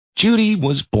Judy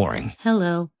was boring.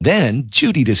 Hello. Then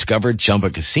Judy discovered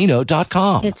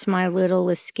ChumbaCasino.com. It's my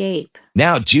little escape.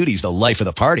 Now Judy's the life of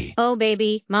the party. Oh,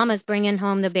 baby, mama's bringing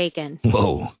home the bacon.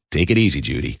 Whoa, take it easy,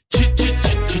 Judy.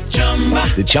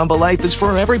 The Chumba life is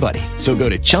for everybody. So go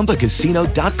to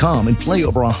ChumbaCasino.com and play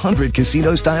over 100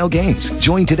 casino-style games.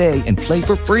 Join today and play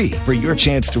for free for your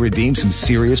chance to redeem some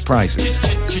serious prizes.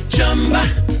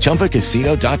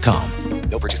 ChumbaCasino.com.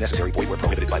 No purchase necessary. Void where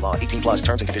prohibited by law. 18 plus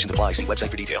terms and conditions apply. See website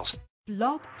for details.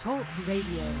 Blog Talk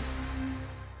Radio.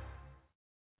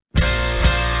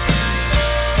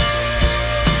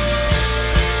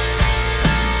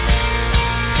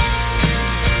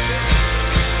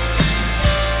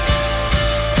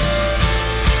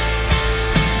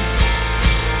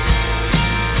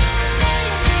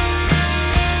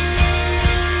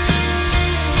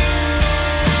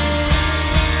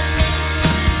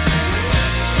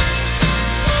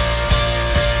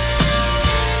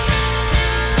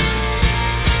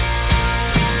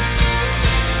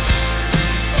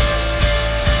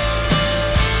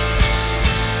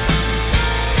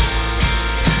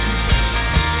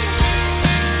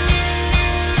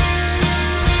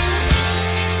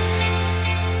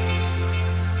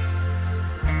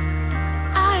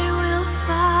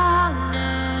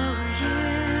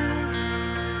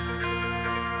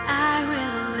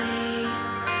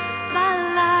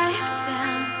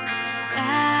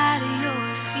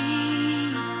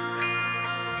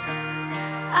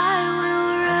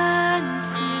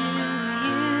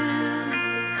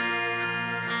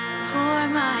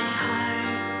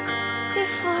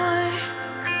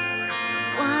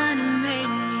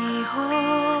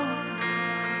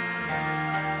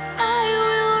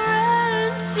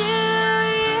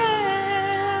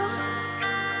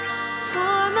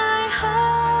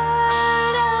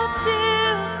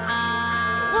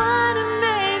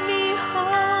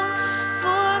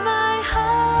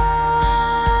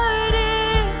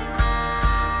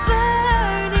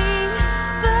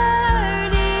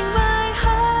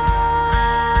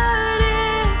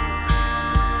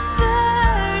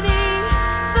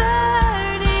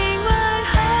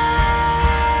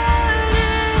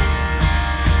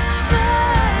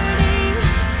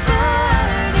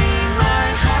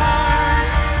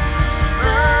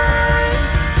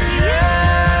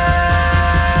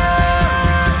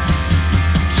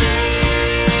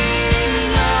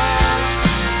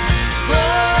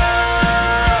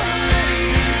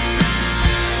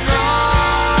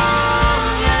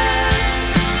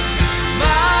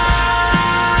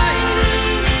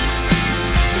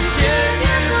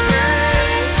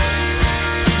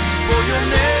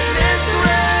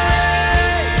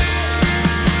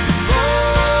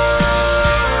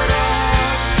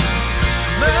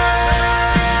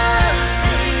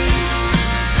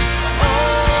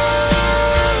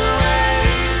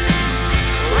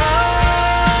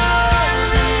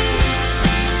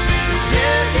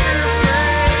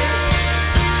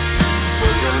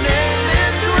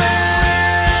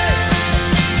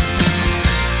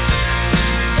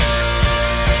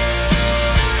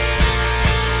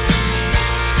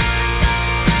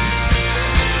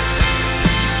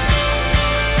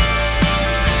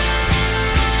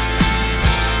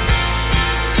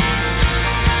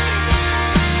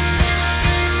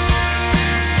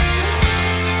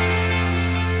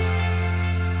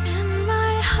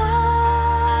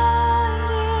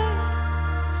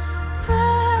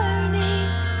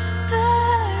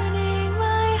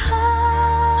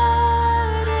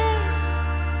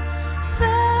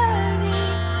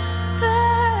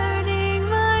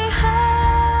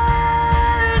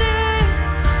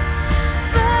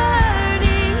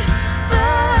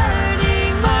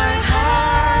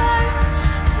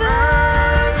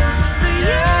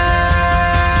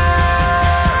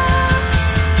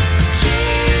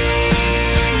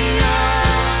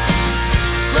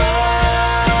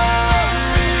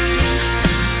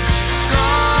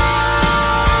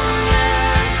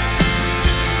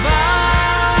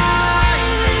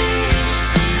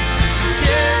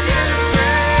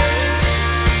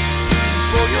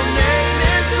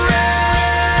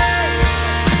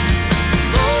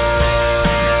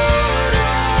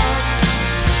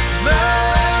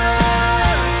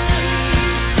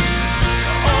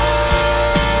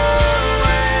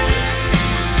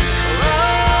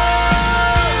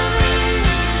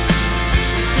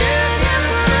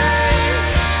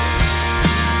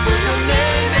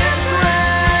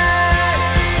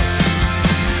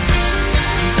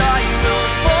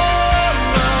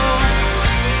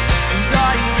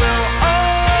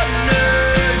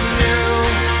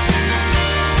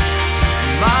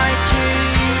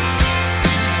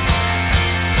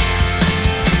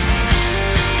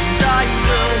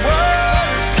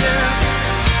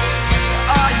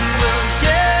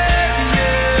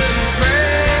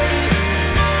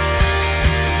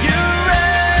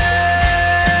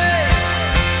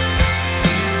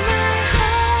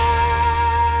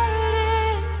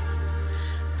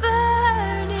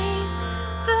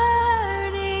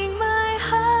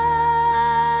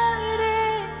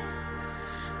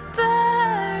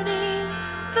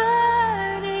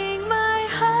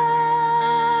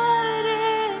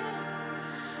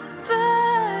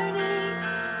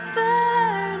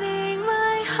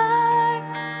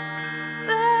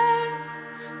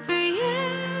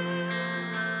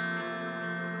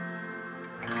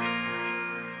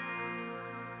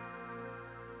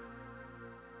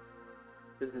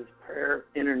 This is Prayer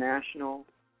International.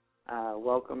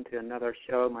 Welcome to another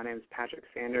show. My name is Patrick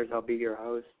Sanders. I'll be your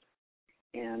host.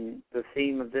 And the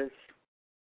theme of this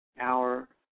hour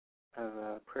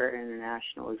of Prayer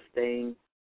International is staying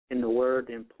in the Word,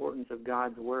 the importance of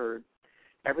God's Word.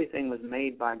 Everything was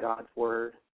made by God's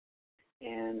Word,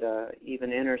 and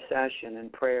even intercession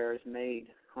and prayer is made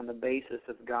on the basis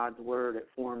of God's Word. It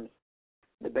forms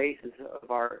the basis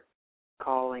of our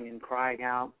calling and crying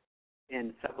out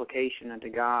and supplication unto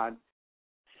God.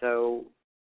 So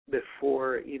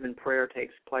before even prayer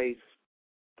takes place,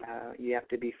 you have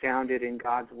to be founded in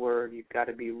God's Word. You've got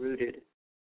to be rooted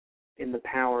in the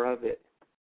power of it.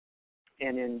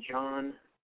 And in John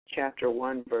chapter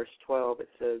 1, verse 12, it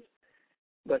says,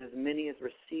 "But as many as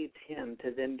received him,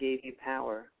 to them gave he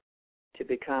power to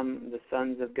become the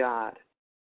sons of God."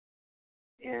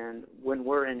 And when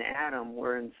we're in Adam,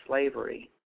 we're in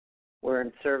slavery. We're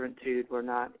in servitude. We're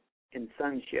not in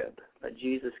sonship. But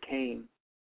Jesus came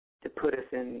to put us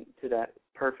into that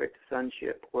perfect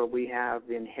sonship where we have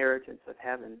the inheritance of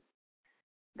heaven,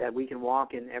 that we can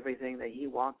walk in everything that he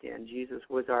walked in. Jesus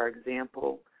was our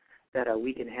example, that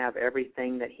we can have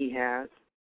everything that he has.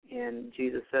 And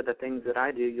Jesus said, "The things that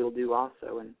I do, you'll do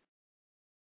also," and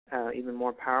even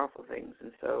more powerful things.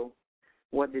 And so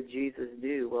what did Jesus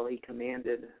do? Well, he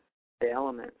commanded the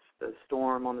elements, the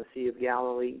storm on the Sea of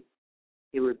Galilee.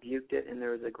 He rebuked it, and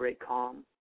there was a great calm.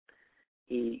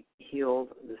 He healed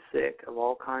the sick of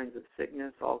all kinds of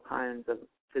sickness, all kinds of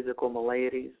physical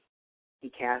maladies. He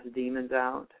cast demons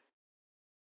out.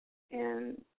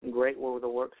 And great were the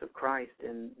works of Christ,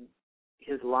 and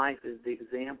his life is the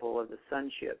example of the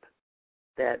sonship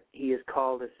that he has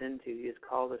called us into. He has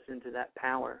called us into that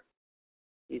power.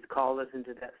 He's called us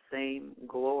into that same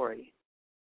glory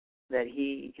that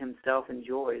he himself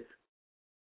enjoys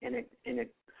and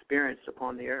experienced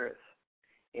upon the earth.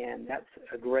 And that's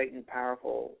a great and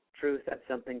powerful truth. That's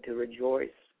something to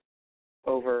rejoice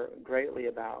over greatly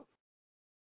about.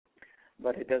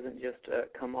 But it doesn't just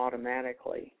come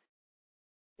automatically.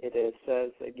 It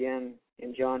says again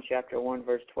in John chapter 1,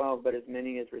 verse 12, "But as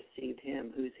many as received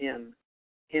him," who's him?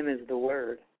 Him is the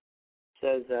Word. It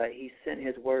says he sent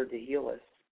his Word to heal us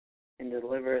and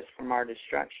deliver us from our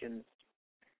destructions.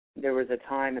 There was a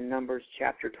time in Numbers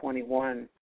chapter 21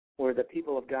 where the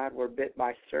people of God were bit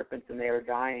by serpents and they were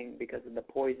dying because of the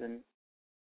poison.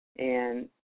 And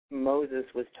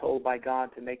Moses was told by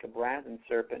God to make a brazen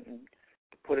serpent and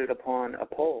to put it upon a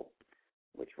pole,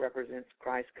 which represents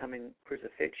Christ's coming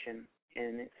crucifixion.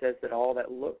 And it says that all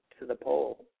that looked to the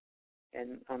pole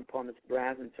and upon this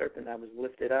brazen serpent that was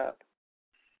lifted up,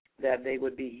 that they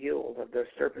would be healed of their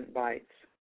serpent bites.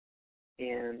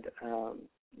 And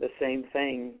the same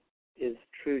thing is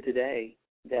true today,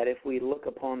 that if we look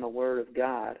upon the Word of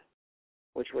God,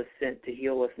 which was sent to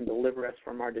heal us and deliver us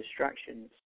from our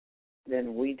destructions,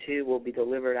 then we too will be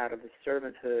delivered out of the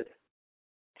servanthood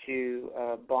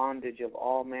to bondage of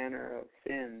all manner of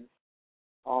sins,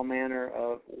 all manner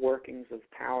of workings of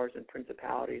powers and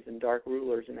principalities and dark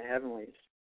rulers in the heavenlies,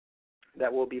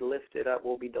 that will be lifted up,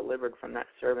 will be delivered from that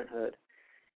servanthood.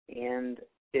 And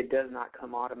it does not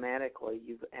come automatically.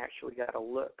 You've actually got to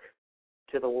look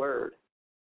to the Word.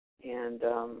 And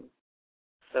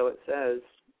so it says,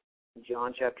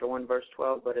 John chapter 1, verse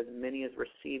 12, "But as many as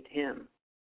received him,"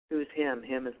 who's him?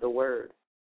 Him is the Word.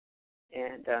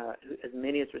 And as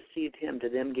many as received him, to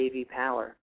them gave he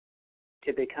power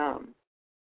to become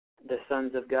the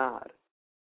sons of God,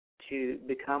 to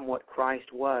become what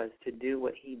Christ was, to do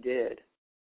what he did.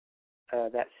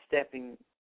 That stepping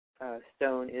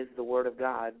stone is the Word of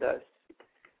God, thus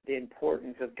the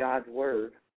importance of God's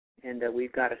Word. And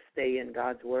we've got to stay in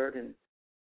God's Word, and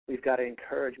we've got to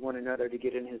encourage one another to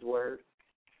get in his Word.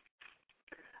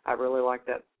 I really like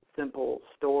that simple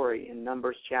story in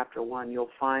Numbers chapter 1. You'll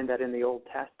find that in the Old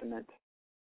Testament,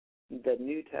 the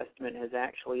New Testament has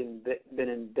actually been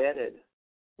embedded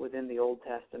within the Old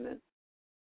Testament.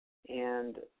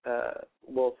 And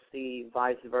we'll see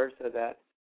vice versa, that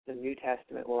the New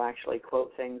Testament will actually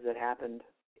quote things that happened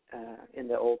in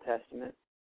the Old Testament.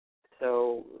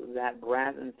 So that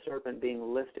brazen serpent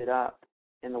being lifted up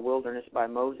in the wilderness by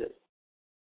Moses,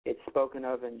 it's spoken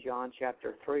of in John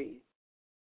chapter 3,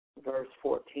 verse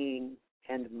 14,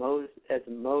 "And as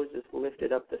Moses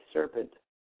lifted up the serpent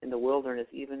in the wilderness,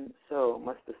 even so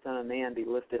must the Son of Man be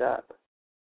lifted up,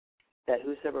 that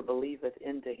whosoever believeth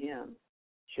into him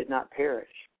should not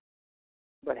perish,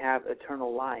 but have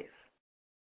eternal life.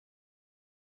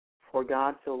 For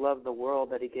God so loved the world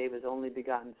that he gave his only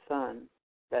begotten Son,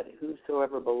 that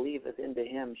whosoever believeth into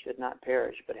him should not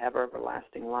perish, but have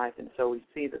everlasting life." And so we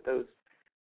see that those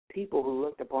people who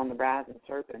looked upon the brazen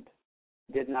serpent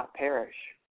did not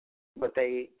perish. but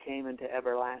they came into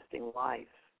everlasting life.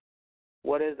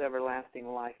 What is everlasting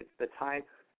life? It's the type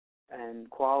and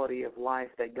quality of life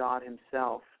that God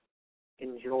himself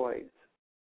enjoys.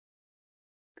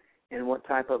 And what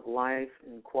type of life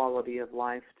and quality of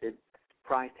life did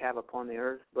Christ have upon the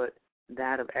earth but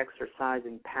that of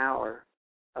exercising power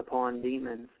upon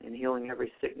demons and healing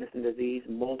every sickness and disease,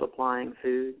 multiplying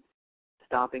food,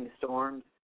 stopping storms?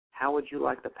 How would you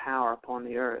like the power upon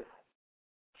the earth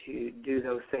to do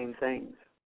those same things?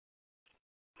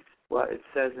 Well, it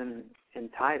says in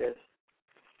Titus,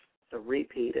 it's a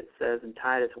repeat, it says in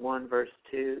Titus 1, verse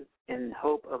 2, in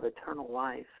hope of eternal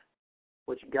life,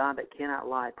 which God that cannot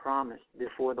lie promised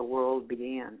before the world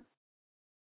began.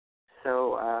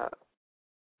 So,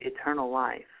 eternal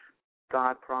life,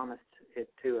 God promised it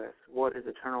to us. What is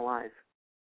eternal life?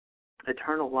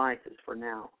 Eternal life is for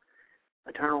now.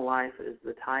 Eternal life is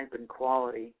the type and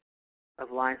quality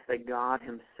of life that God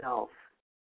himself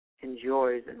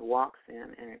enjoys and walks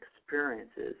in and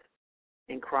experiences.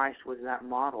 And Christ was that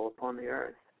model upon the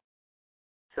earth,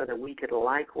 so that we could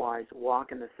likewise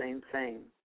walk in the same thing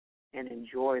and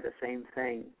enjoy the same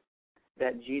thing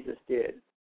that Jesus did,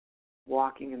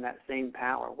 walking in that same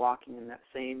power, walking in that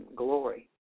same glory,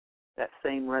 that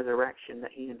same resurrection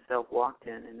that he himself walked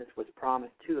in, and this was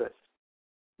promised to us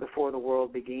before the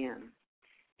world began.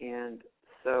 And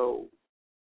so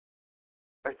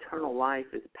eternal life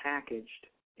is packaged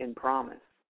in promise.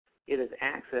 It is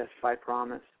accessed by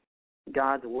promise.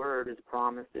 God's word is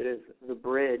promised. It is the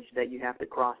bridge that you have to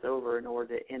cross over in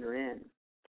order to enter in.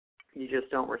 You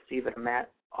just don't receive it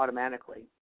automatically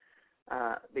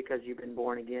because you've been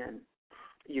born again.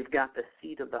 You've got the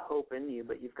seed of the hope in you,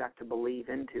 but you've got to believe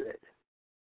into it.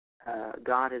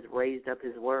 God has raised up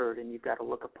his word, and you've got to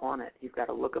look upon it. You've got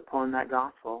to look upon that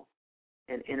gospel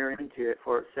and enter into it,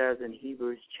 for it says in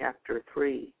Hebrews chapter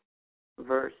 3,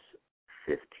 verse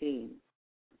 15,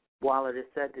 while it is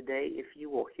said today, if you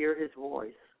will hear his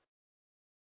voice,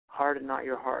 harden not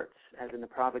your hearts, as in the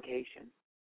provocation.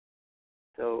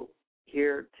 So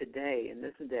here today, in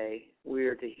this day, we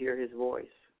are to hear his voice.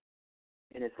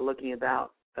 And it's looking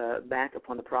back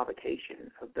upon the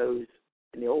provocation of those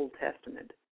in the Old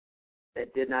Testament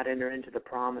that did not enter into the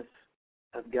promise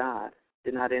of God,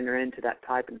 did not enter into that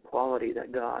type and quality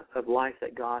that God of life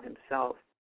that God himself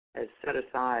has set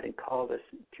aside and called us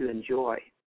to enjoy,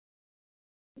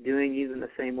 doing even the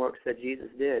same works that Jesus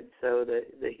did. So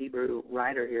the Hebrew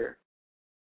writer here,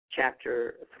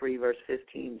 chapter 3, verse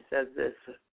 15, says this,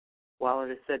 while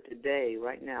it is said today,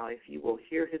 right now, if you will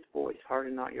hear his voice,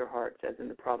 harden not your hearts, as in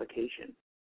the provocation.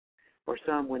 For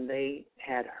some, when they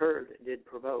had heard, did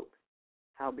provoke,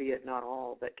 howbeit not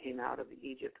all that came out of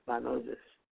Egypt by Moses.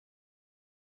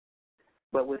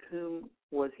 But with whom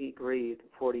was he grieved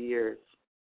 40 years?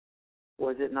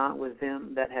 Was it not with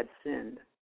them that had sinned,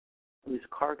 whose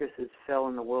carcasses fell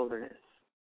in the wilderness?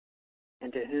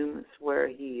 And to whom sware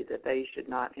he that they should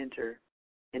not enter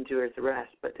into his rest,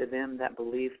 but to them that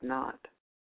believed not?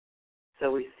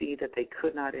 So we see that they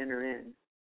could not enter in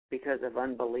because of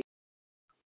unbelief.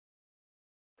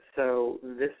 So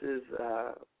this is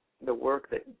the work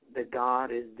that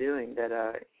God is doing,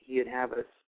 that he would have us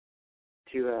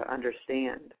to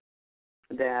understand,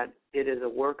 that it is a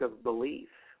work of belief.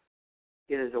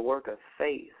 It is a work of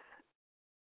faith.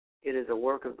 It is a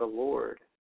work of the Lord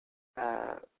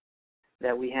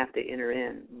that we have to enter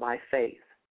in by faith,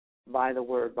 by the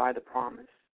word, by the promise.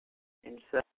 And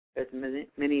so as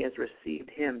many as received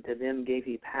him, to them gave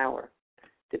he power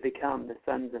to become the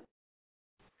sons of.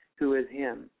 Who is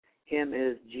him? Him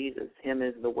is Jesus. Him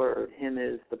is the word. Him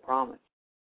is the promise.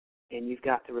 And you've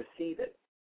got to receive it.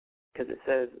 Because it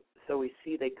says, so we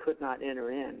see they could not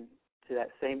enter in to that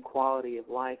same quality of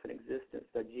life and existence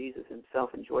that Jesus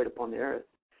himself enjoyed upon the earth.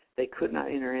 They could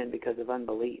not enter in because of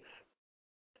unbelief.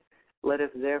 Let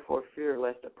us therefore fear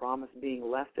lest a promise being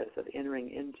left us of entering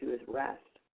into his rest,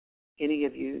 any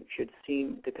of you should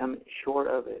seem to come short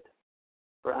of it.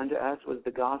 For unto us was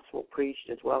the gospel preached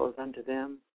as well as unto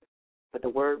them, but the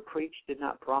word preached did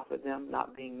not profit them,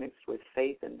 not being mixed with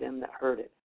faith in them that heard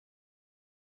it.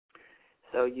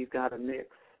 So you've got to mix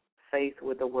faith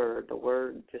with the word. The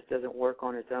word just doesn't work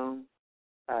on its own.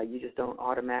 You just don't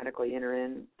automatically enter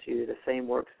into the same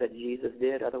works that Jesus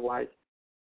did. Otherwise,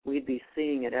 we'd be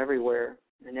seeing it everywhere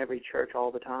in every church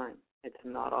all the time. It's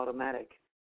not automatic.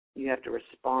 You have to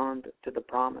respond to the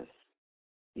promise.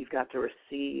 You've got to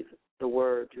receive the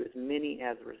word. To as many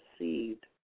as received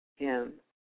him,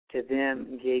 to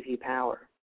them gave he power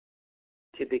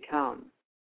to become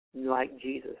like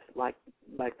Jesus, like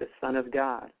the Son of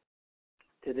God.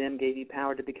 To them gave he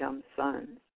power to become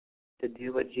sons, to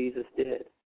do what Jesus did.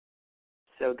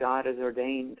 So God has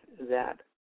ordained that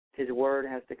His word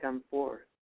has to come forth.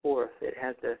 It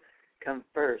has to come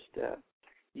first.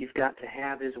 You've got to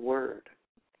have His word.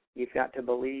 You've got to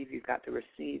believe. You've got to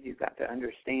receive. You've got to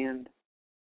understand.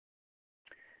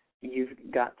 You've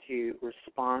got to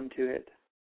respond to it.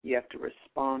 You have to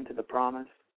respond to the promise.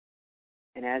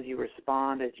 And as you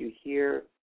respond, as you hear,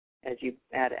 as you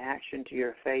add action to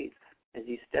your faith, as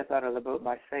you step out of the boat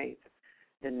by faith,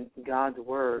 then God's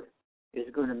word is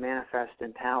going to manifest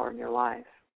in power in your life.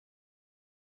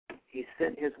 He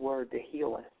sent His word to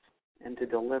heal us and to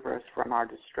deliver us from our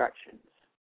destructions.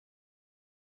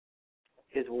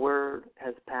 His word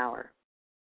has power.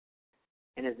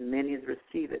 And as many as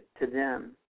receive it, to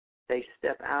them, they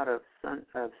step out of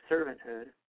servanthood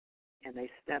and they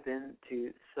step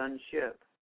into sonship.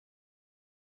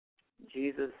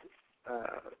 Jesus,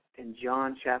 in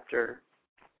John chapter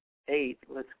 8,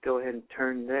 let's go ahead and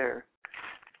turn there.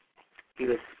 He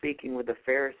was speaking with the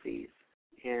Pharisees,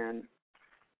 and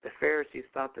the Pharisees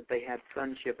thought that they had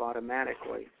sonship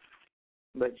automatically.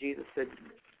 But Jesus said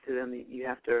to them that you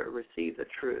have to receive the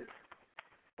truth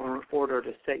in order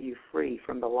to set you free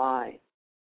from the lie.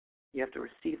 You have to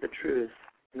receive the truth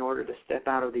in order to step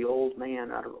out of the old man,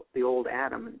 out of the old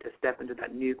Adam, and to step into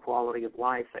that new quality of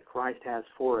life that Christ has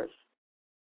for us.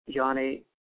 John 8,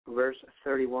 verse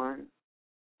 31,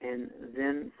 and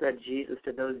then said Jesus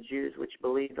to those Jews which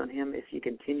believed on Him, if ye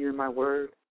continue in my word,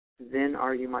 then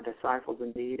are you my disciples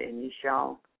indeed, and ye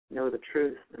shall know the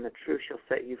truth, and the truth shall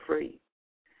set you free.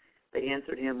 They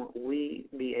answered Him, we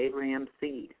be Abraham's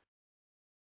seed,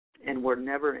 and were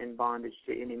never in bondage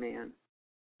to any man.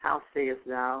 How sayest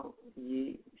thou,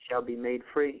 ye shall be made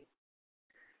free?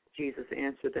 Jesus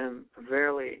answered them,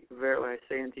 verily, verily, I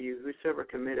say unto you, whosoever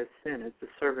committeth sin is the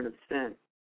servant of sin.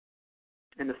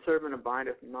 And the servant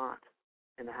abideth not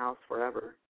in the house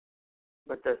forever,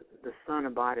 but the Son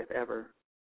abideth ever.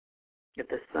 If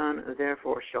the Son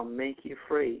therefore shall make you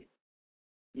free,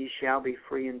 ye shall be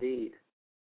free indeed.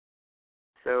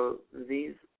 So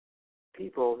these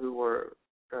people who were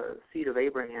seed of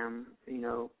Abraham,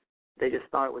 they just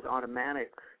thought it was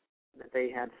automatic that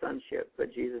they had sonship.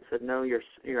 But Jesus said, no,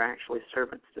 you're actually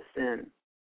servants to sin.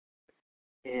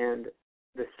 And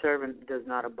the servant does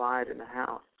not abide in the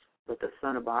house, but the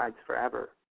Son abides forever.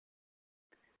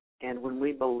 And when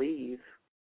we believe,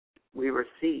 we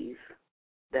receive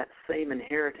that same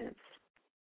inheritance,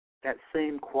 that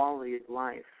same quality of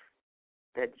life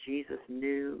that Jesus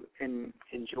knew and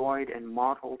enjoyed and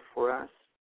modeled for us,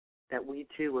 that we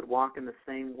too would walk in the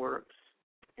same works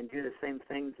and do the same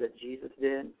things that Jesus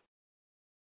did.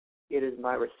 It is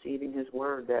by receiving His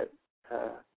word that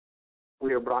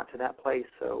we are brought to that place.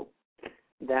 So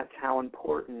that's how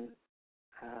important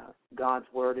God's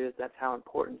word is. That's how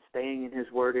important staying in His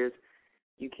word is.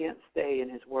 You can't stay in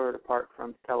His word apart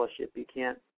from fellowship. You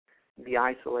can't be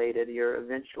isolated. Your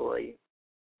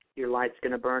light's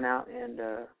going to burn out, and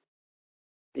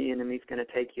the enemy's going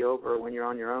to take you over when you're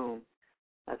on your own.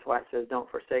 That's why it says don't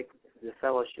forsake the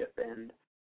fellowship. And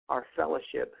our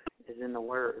fellowship is in the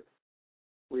word.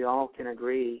 We all can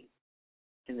agree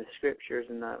in the scriptures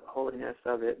and the holiness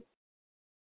of it,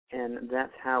 and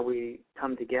that's how we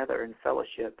come together in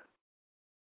fellowship,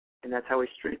 and that's how we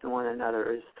strengthen one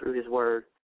another, is through His word.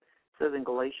 It says in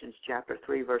Galatians chapter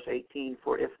 3, verse 18,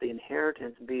 for if the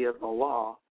inheritance be of the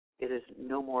law, it is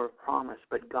no more of promise,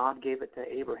 but God gave it to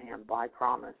Abraham by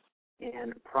promise.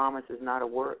 And promise is not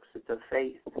of works, it's of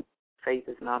faith. Faith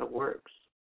is not of works.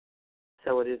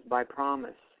 So it is by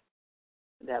promise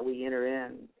that we enter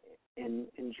in and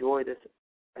enjoy this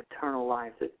eternal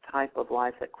life, this type of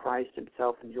life that Christ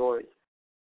Himself enjoys.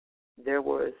 There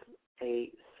was a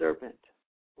serpent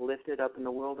lifted up in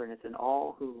the wilderness, and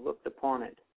all who looked upon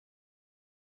it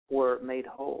were made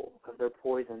whole of their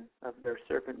poison, of their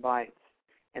serpent bites.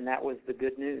 And that was the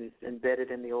good news embedded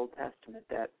in the Old Testament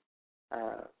that,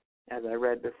 as I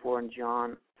read before in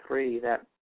John 3, that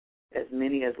as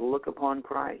many as look upon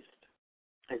Christ,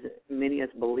 as many as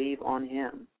believe on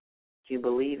Him, if you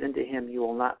believe into Him, you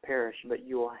will not perish, but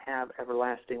you will have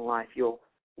everlasting life. You'll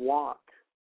walk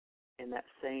in that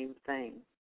same thing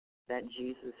that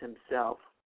Jesus Himself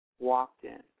walked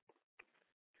in.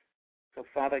 So,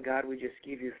 Father God, we just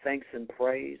give You thanks and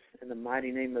praise in the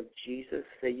mighty name of Jesus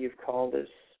that You've called us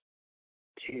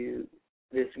to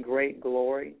this great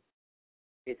glory.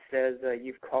 It says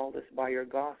You've called us by Your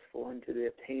gospel unto the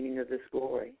obtaining of this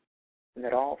glory, and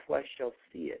that all flesh shall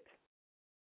see it.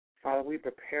 Father, we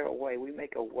prepare a way. We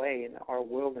make a way in our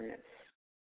wilderness.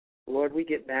 Lord, we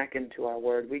get back into our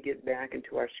word. We get back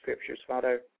into our scriptures.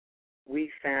 Father,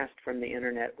 we fast from the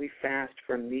internet. We fast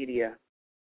from media.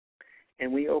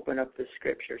 And we open up the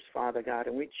scriptures, Father God,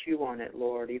 and we chew on it,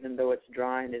 Lord, even though it's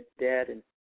dry and it's dead and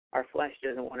Our flesh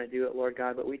doesn't want to do it, Lord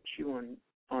God, but we chew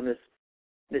on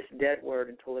this dead word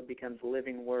until it becomes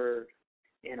living word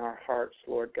in our hearts,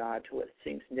 Lord God, till it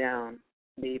sinks down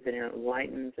deep and it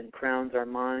enlightens and crowns our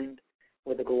mind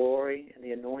with the glory and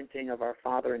the anointing of our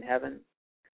Father in heaven.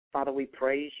 Father, we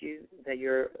praise you that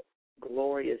your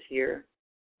glory is here.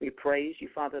 We praise you,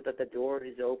 Father, that the door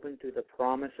is open through the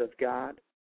promise of God,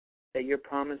 that your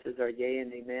promises are yea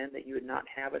and amen, that you would not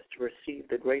have us to receive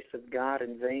the grace of God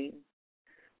in vain.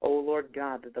 O Lord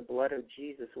God, that the blood of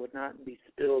Jesus would not be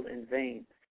spilled in vain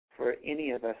for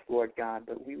any of us, Lord God,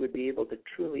 but we would be able to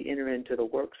truly enter into the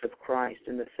works of Christ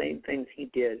and the same things he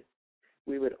did.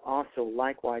 We would also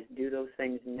likewise do those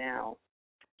things now,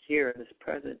 here in this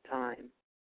present time.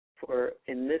 For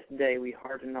in this day we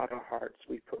harden not our hearts,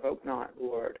 we provoke not,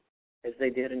 Lord, as they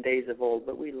did in days of old,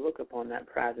 but we look upon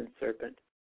that brazen serpent.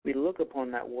 We look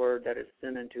upon that word that is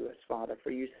sent unto us, Father,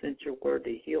 for you sent your word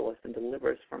to heal us and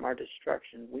deliver us from our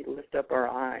destruction. We lift up our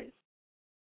eyes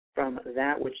from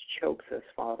that which chokes us,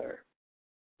 Father.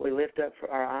 We lift up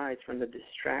our eyes from the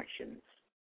distractions.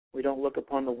 We don't look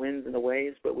upon the winds and the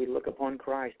waves, but we look upon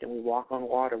Christ and we walk on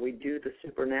water. We do the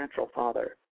supernatural,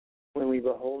 Father, when we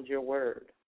behold your word.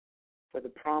 For the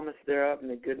promise thereof and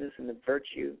the goodness and the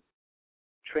virtue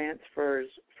transfers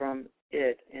from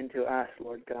it into us,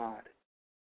 Lord God.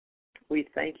 We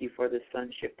thank you for this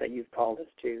sonship that you've called us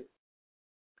to.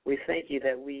 We thank you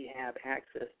that we have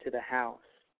access to the house.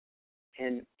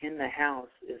 And in the house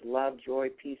is love, joy,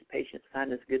 peace, patience,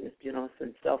 kindness, goodness, gentleness,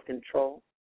 and self-control.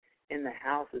 In the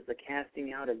house is the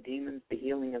casting out of demons, the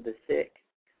healing of the sick,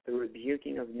 the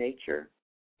rebuking of nature,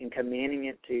 and commanding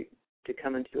it to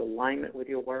come into alignment with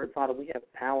your word. Father, we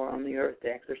have power on the earth to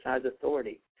exercise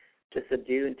authority, to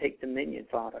subdue and take dominion,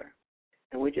 Father.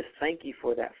 And we just thank you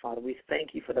for that, Father. We thank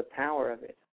you for the power of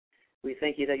it. We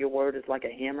thank you that your word is like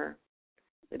a hammer,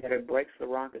 that it breaks the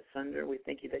rock asunder. We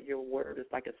thank you that your word is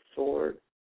like a sword,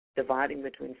 dividing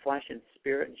between flesh and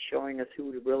spirit and showing us who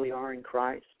we really are in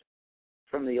Christ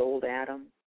from the old Adam,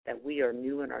 that we are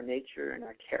new in our nature and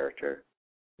our character,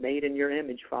 made in your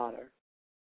image, Father.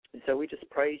 And so we just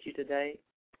praise you today.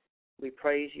 We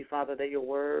praise you, Father, that your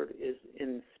word is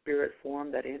in spirit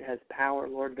form, that it has power,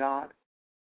 Lord God.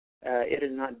 It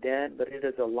is not dead, but it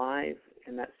is alive,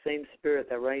 and that same spirit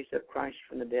that raised up Christ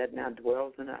from the dead now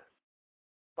dwells in us.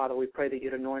 Father, we pray that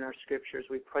you'd anoint our scriptures.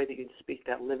 We pray that you'd speak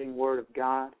that living word of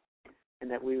God,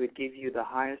 and that we would give you the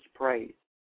highest praise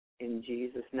in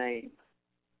Jesus' name.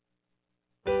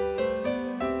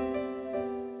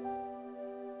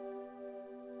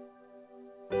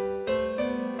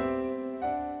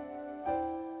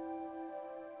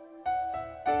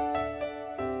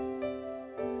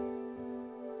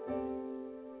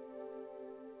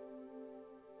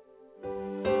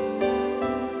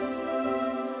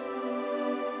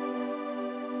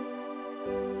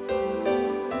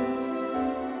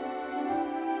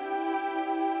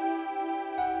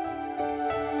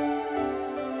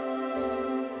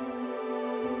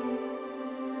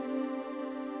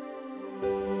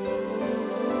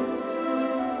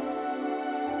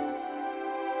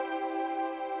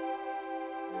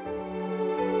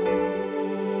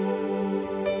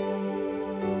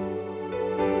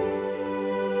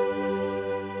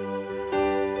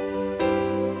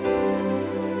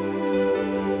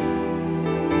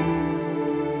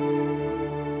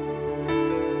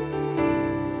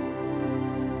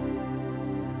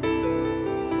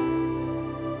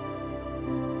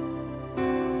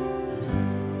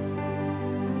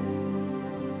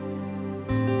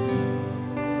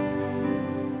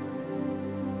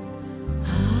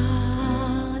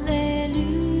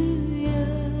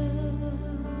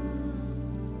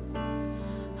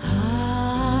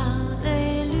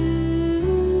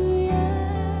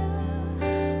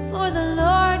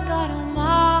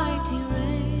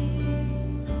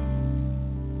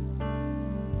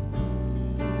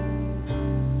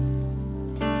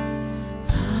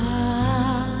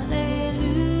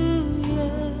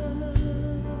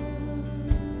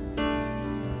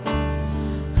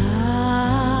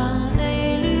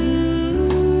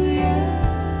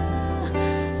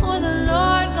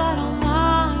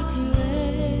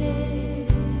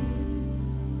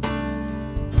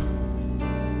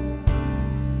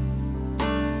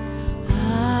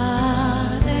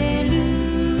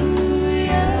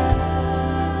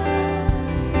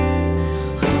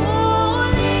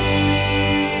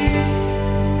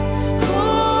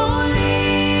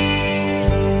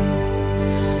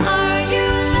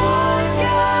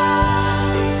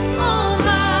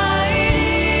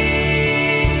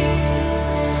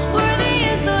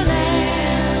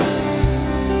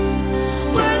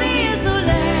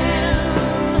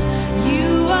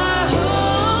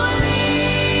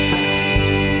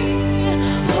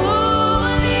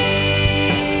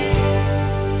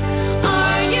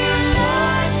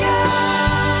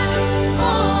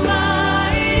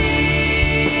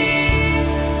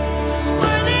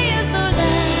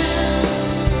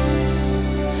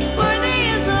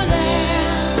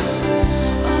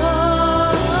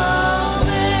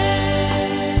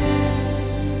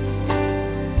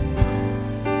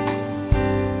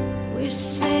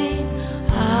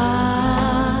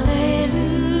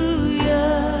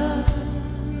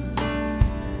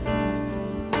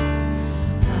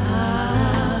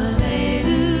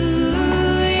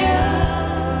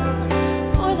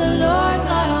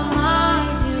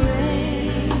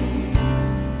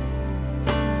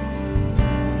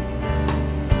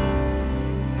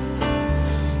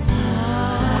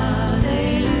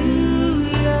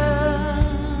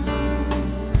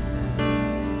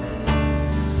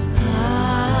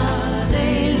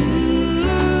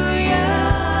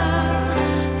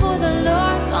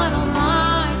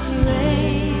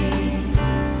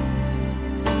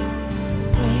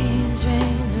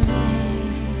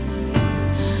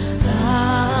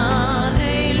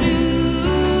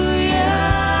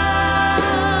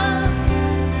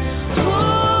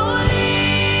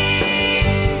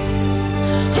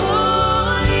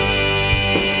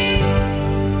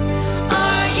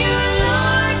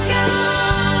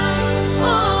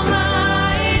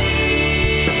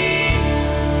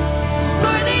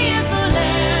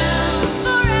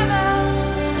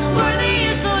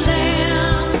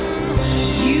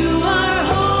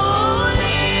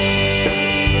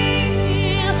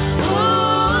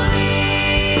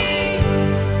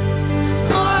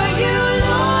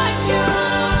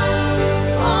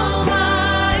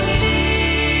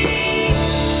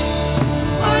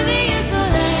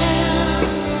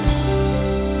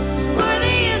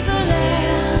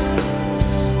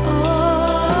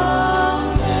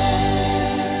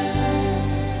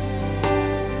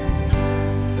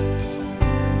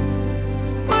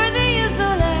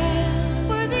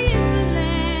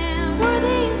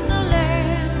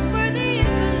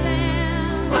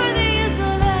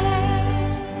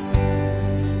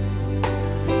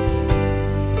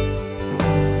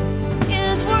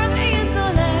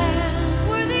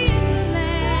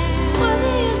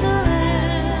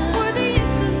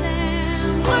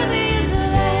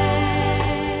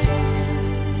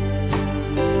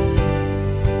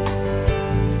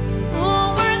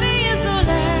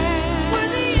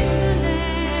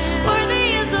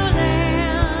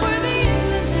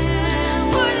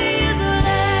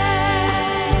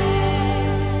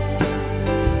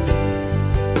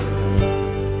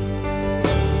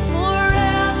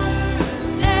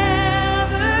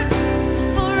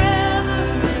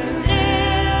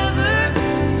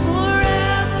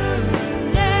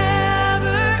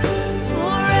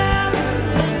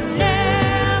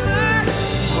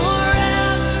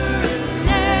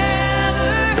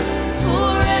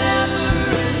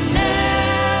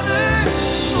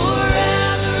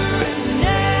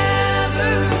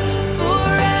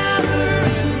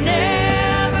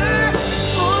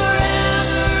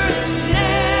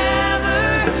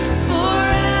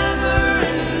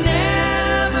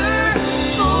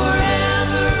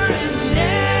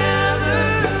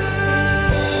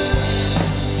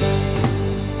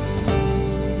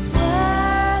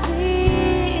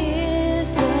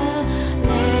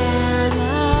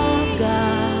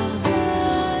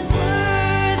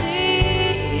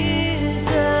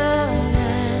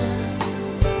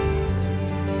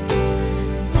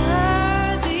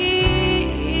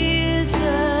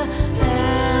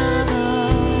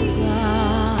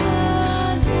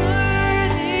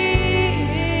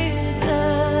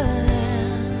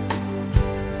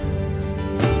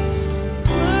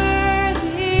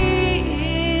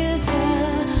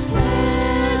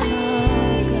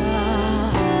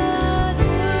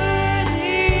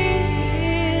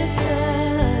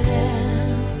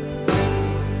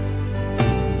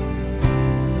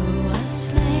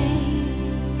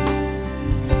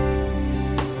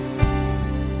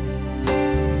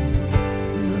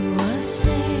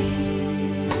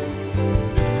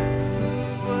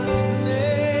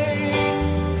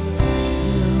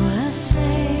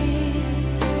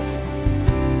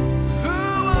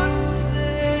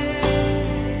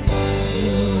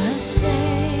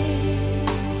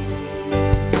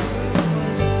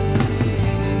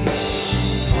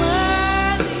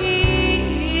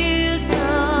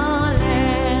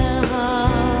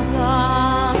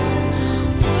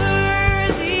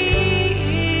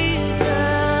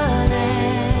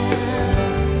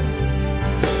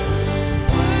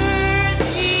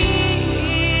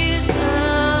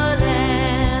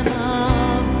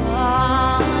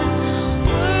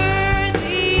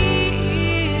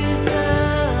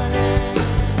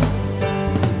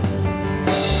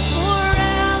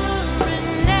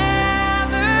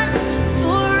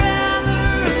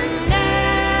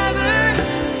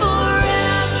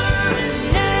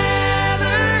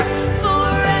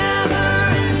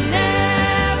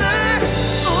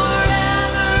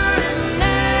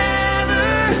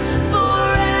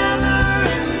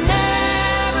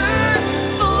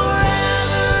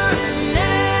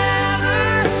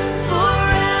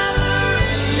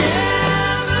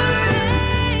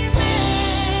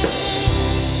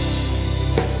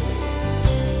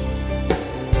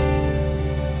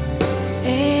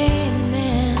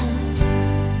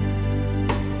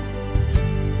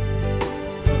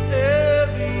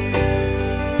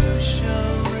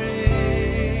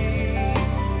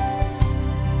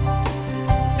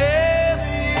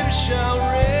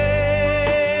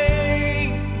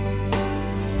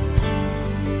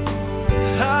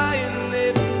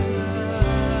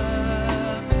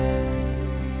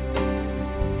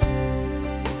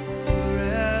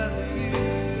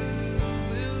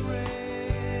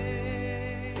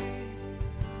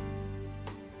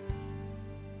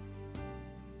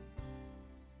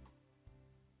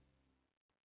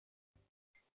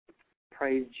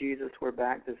 Praise Jesus. We're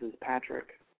back. This is Patrick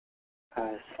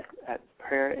at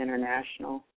Prayer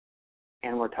International,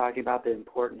 and we're talking about the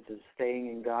importance of staying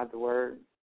in God's Word.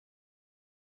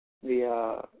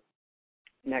 The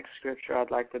next scripture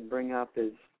I'd like to bring up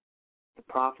is the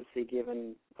prophecy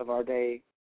given of our day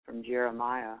from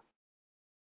Jeremiah.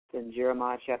 It's in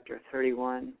Jeremiah chapter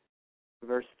 31,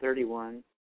 verse 31,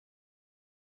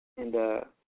 and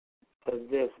says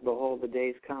this, "Behold, the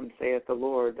days come, saith the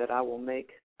Lord, that I will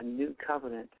make a new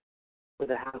covenant with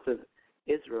the house of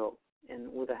Israel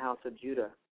and with the house of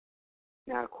Judah.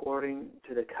 Now according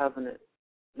to the covenant,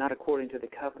 not according to the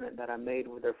covenant that I made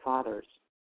with their fathers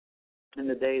in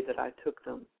the days that I took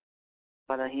them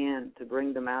by the hand to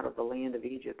bring them out of the land of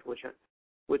Egypt,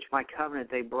 which my covenant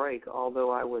they break,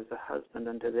 although I was a husband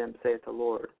unto them, saith the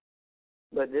Lord.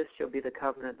 But this shall be the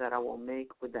covenant that I will make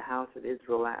with the house of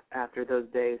Israel after those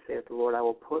days, saith the Lord. I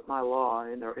will put my law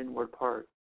in their inward part.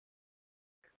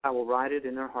 I will write it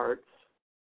in their hearts,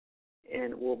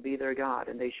 and will be their God,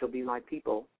 and they shall be my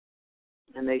people.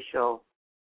 And they shall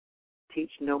teach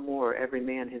no more every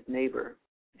man his neighbor,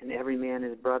 and every man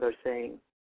his brother, saying,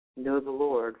 Know the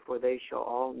Lord, for they shall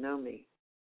all know me,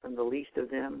 from the least of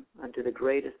them unto the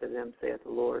greatest of them, saith the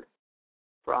Lord.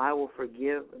 For I will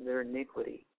forgive their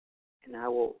iniquity, and I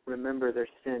will remember their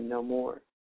sin no more."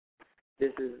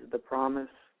 This is the promise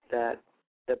that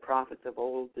the prophets of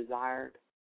old desired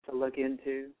to look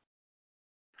into.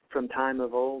 From time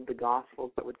of old, the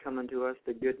gospels that would come unto us,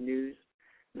 the good news,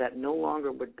 that no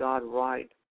longer would God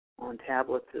write on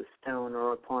tablets of stone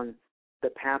or upon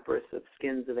the papyrus of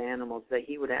skins of animals, that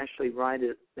he would actually write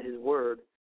his word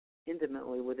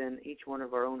intimately within each one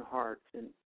of our own hearts.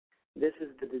 And this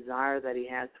is the desire that he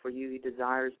has for you. He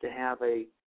desires to have a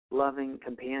loving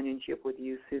companionship with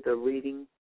you through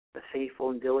the faithful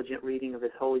and diligent reading of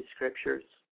his holy scriptures,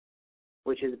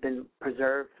 which has been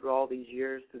preserved through all these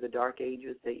years, through the dark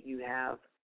ages, that you have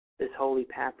this holy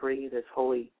papyri, this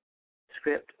holy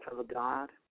script of God,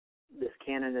 this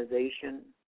canonization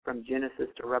from Genesis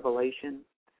to Revelation,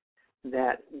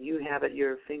 that you have at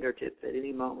your fingertips at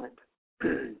any moment,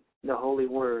 the holy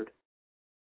word,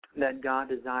 that God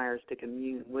desires to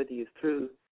commune with you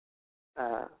through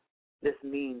this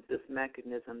means, this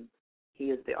mechanism.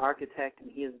 He is the architect and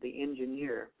he is the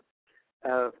engineer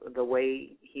of the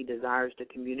way he desires to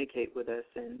communicate with us.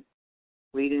 And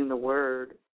reading the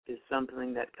Word is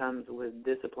something that comes with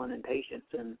discipline and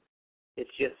patience, and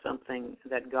it's just something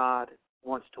that God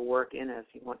wants to work in us.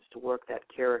 He wants to work that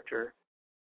character.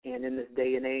 And in this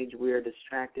day and age, we are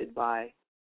distracted by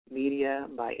media,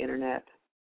 by internet,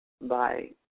 by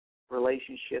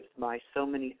relationships, by so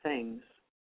many things.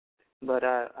 But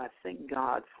I thank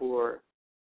God for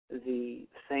the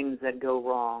things that go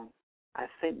wrong. I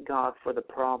thank God for the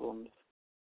problems.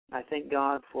 I thank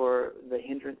God for the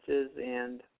hindrances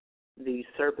and the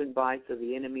serpent bites of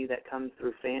the enemy that comes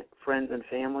through friends and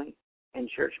family and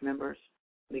church members,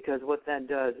 because what that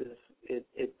does is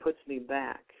it puts me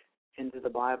back into the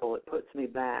Bible. It puts me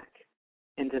back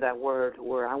into that word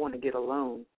where I want to get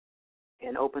alone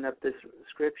and open up this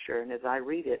scripture. And as I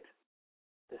read it,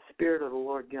 the Spirit of the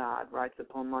Lord God writes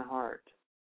upon my heart.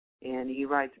 And he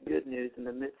writes good news in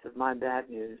the midst of my bad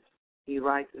news. He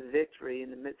writes victory in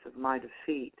the midst of my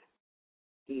defeat.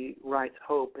 He writes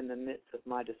hope in the midst of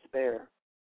my despair.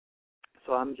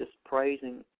 So I'm just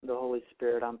praising the Holy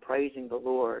Spirit. I'm praising the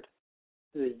Lord,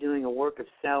 who is doing a work of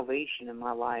salvation in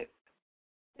my life.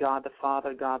 God the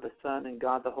Father, God the Son, and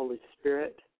God the Holy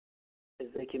Spirit, as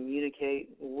they communicate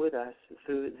with us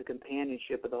through the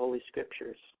companionship of the Holy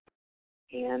Scriptures.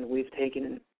 And we've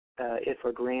taken it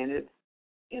for granted,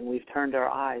 and we've turned our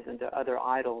eyes into other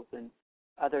idols and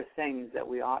other things that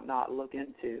we ought not look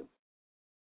into.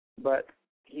 But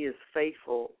he is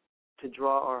faithful to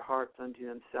draw our hearts unto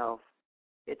himself.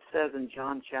 It says in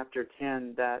John chapter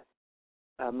 10 that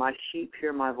my sheep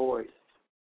hear my voice.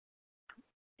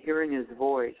 Hearing his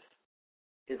voice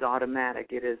is automatic.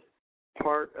 It is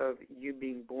part of you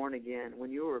being born again.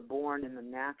 When you were born in the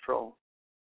natural,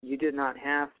 you did not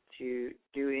have to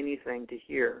do anything to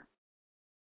hear.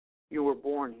 You were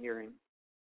born hearing,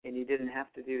 and you didn't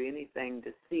have to do anything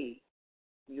to see.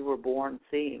 You were born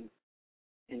seeing.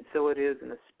 And so it is in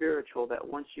the spiritual that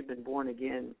once you've been born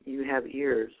again, you have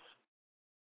ears.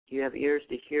 You have ears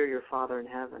to hear your Father in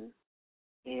heaven.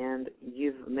 And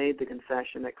you've made the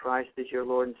confession that Christ is your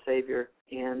Lord and Savior,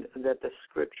 and that the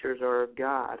Scriptures are of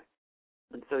God.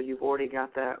 And so you've already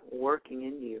got that working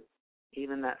in you,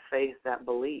 even that faith, that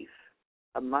belief,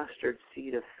 a mustard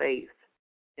seed of faith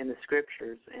in the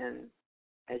Scriptures. And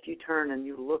as you turn and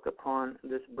you look upon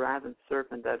this brazen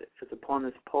serpent that is upon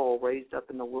this pole raised up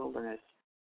in the wilderness,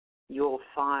 you'll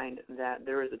find that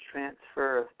there is a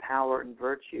transfer of power and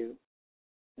virtue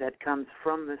that comes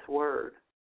from this word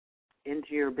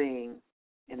into your being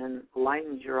and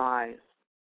enlightens your eyes,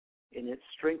 and it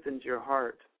strengthens your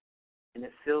heart, and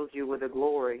it fills you with a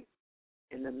glory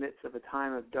in the midst of a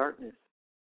time of darkness.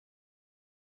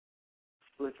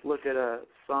 Let's look at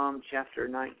Psalm chapter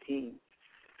 19,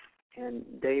 and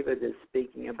David is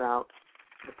speaking about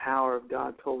the power of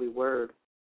God's holy word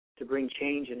to bring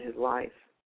change in his life.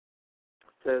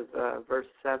 It says, verse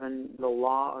 7, the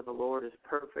law of the Lord is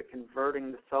perfect,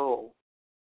 converting the soul.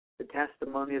 The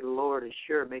testimony of the Lord is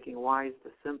sure, making wise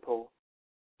the simple.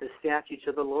 The statutes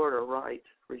of the Lord are right,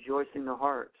 rejoicing the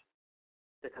heart.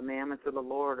 The commandments of the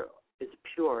Lord is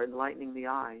pure, enlightening the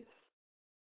eyes.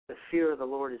 The fear of the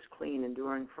Lord is clean,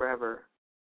 enduring forever.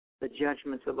 The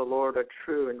judgments of the Lord are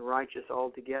true and righteous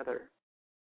altogether.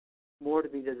 More to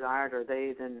be desired are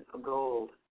they than gold,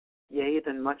 yea,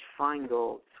 than much fine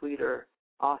gold, sweeter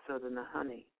also than the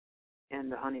honey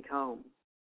and the honeycomb.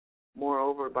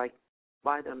 Moreover,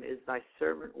 by them is thy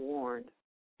servant warned,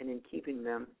 and in keeping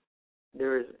them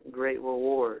there is great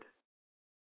reward.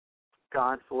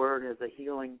 God's word has a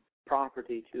healing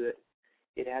property to it.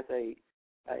 It has a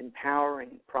empowering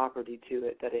property to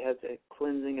it, that it has a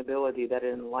cleansing ability, that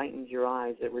it enlightens your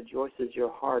eyes, it rejoices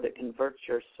your heart, it converts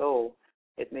your soul,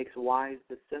 it makes wise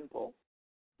the simple.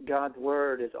 God's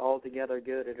word is altogether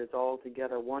good, it is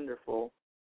altogether wonderful,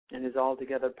 and is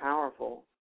altogether powerful.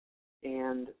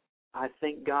 And I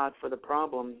thank God for the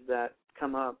problems that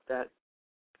come up that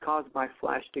cause my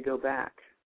flesh to go back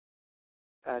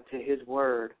to his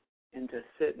word and to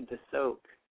sit and to soak,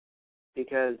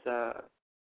 because the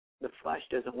flesh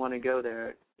doesn't want to go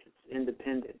there. It's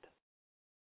independent.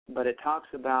 But it talks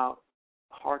about,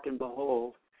 hark and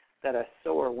behold, that a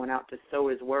sower went out to sow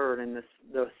his word, and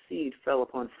the seed fell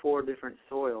upon 4 different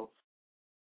soils.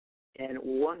 And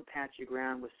one patch of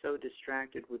ground was so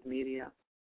distracted with media,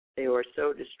 they were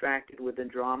so distracted with the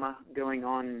drama going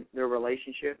on in their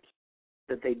relationships,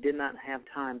 that they did not have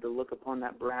time to look upon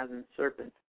that brazen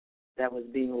serpent that was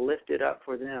being lifted up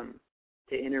for them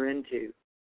to enter into.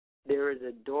 There is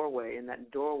a doorway, and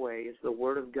that doorway is the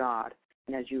Word of God.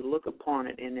 And as you look upon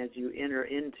it and as you enter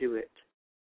into it,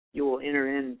 you will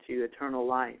enter into eternal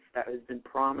life that has been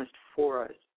promised for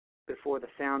us before the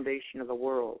foundation of the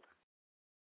world.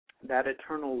 That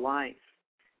eternal life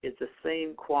is the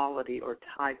same quality or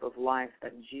type of life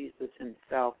that Jesus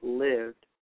himself lived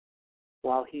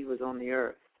while he was on the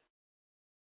earth.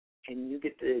 And you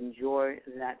get to enjoy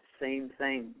that same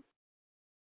thing.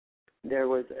 There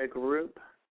was a group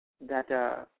that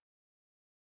the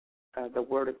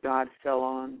word of God fell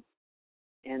on,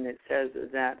 and it says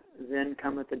that then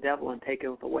cometh the devil and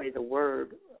taketh away the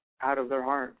word out of their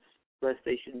hearts, lest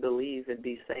they should believe and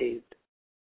be saved.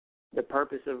 The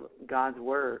purpose of God's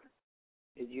word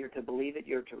is you're to believe it,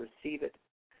 you're to receive it,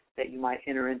 that you might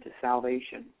enter into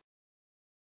salvation.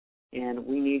 And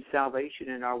we need salvation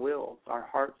in our wills, our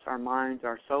hearts, our minds,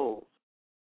 our souls.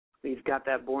 We've got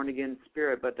that born-again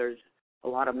spirit, but there's a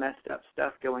lot of messed up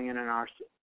stuff going in our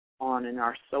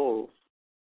souls.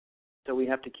 So we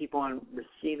have to keep on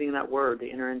receiving that word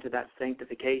to enter into that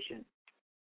sanctification.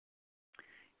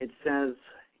 It says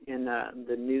in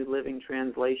the New Living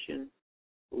Translation,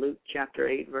 Luke chapter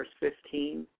 8, verse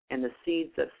 15, and the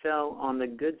seeds that fell on the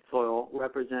good soil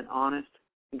represent honest,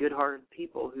 good-hearted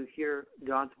people who hear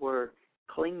God's word,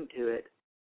 cling to it,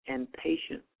 and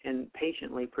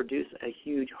patiently produce a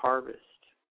huge harvest.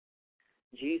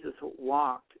 Jesus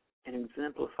walked and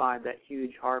exemplified that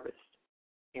huge harvest,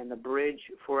 and the bridge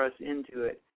for us into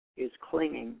it is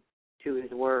clinging to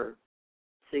his word.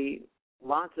 See,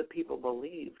 lots of people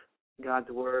believe God's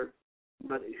word,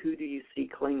 but who do you see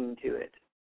clinging to it?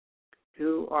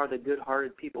 Who are the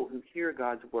good-hearted people who hear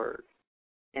God's word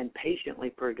and patiently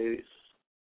produce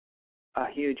a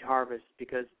huge harvest?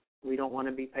 Because we don't want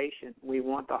to be patient. We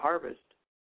want the harvest,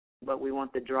 but we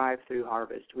want the drive-through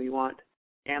harvest. We want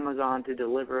Amazon to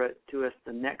deliver it to us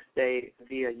the next day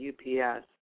via UPS,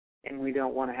 and we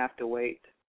don't want to have to wait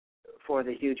for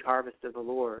the huge harvest of the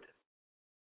Lord.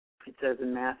 It says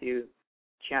in Matthew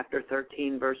chapter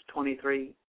 13, verse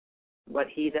 23, but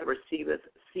he that receiveth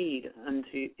seed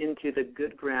into the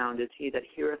good ground is he that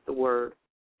heareth the word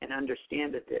and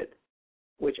understandeth it,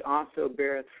 which also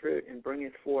beareth fruit and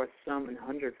bringeth forth some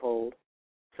 100-fold,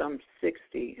 some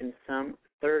 60, and some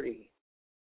 30.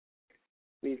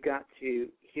 We've got to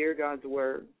hear God's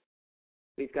word.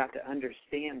 We've got to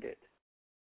understand it,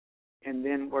 and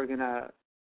then we're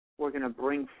gonna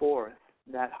bring forth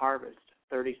that harvest,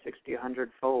 30, 60,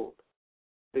 100-fold.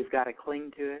 We've got to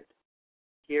cling to it,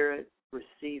 hear it,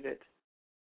 receive it,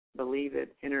 believe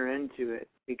it, enter into it,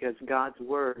 because God's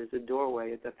word is a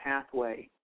doorway. It's a pathway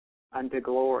unto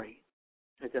glory.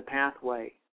 It's a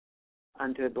pathway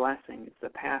unto blessing. It's a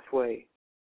pathway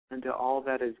unto all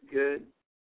that is good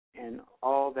and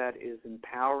all that is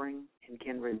empowering and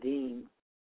can redeem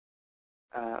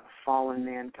fallen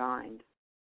mankind.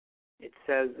 It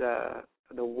says,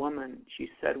 the woman, she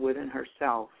said within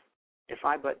herself, if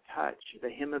I but touch the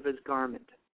hem of his garment,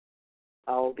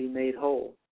 I will be made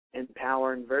whole. And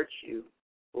power and virtue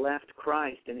left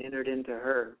Christ and entered into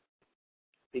her,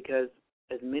 because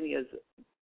as many as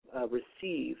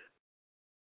receive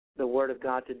the word of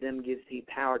God, to them gives he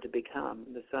power to become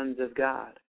the sons of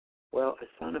God. Well, a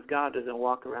son of God doesn't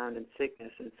walk around in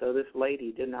sickness, and so this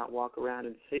lady did not walk around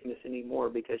in sickness anymore,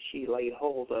 because she laid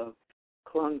hold of,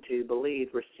 clung to,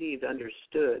 believed, received,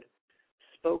 understood,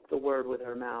 spoke the word with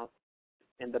her mouth,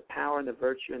 and the power and the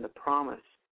virtue and the promise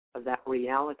of that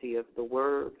reality of the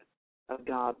word of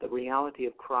God, the reality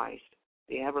of Christ,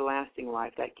 the everlasting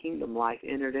life, that kingdom life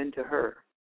entered into her.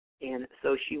 And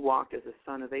so she walked as a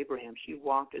son of Abraham. She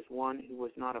walked as one who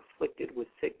was not afflicted with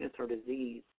sickness or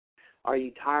disease. Are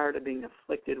you tired of being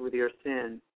afflicted with your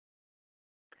sin?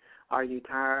 Are you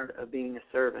tired of being a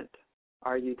servant?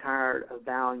 Are you tired of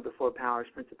bowing before powers,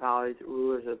 principalities,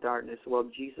 rulers of darkness? Well,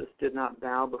 Jesus did not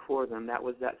bow before them. That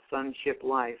was that sonship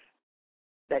life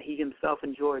that he himself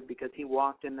enjoyed, because he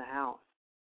walked in the house.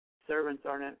 Servants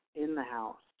aren't in the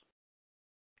house,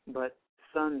 but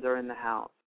sons are in the house.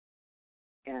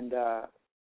 And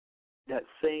that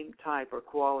same type or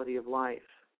quality of life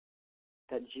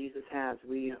that Jesus has,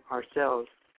 we ourselves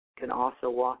can also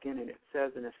walk in. And it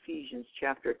says in Ephesians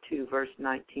chapter 2, verse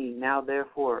 19, now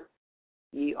therefore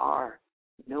ye are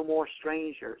no more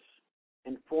strangers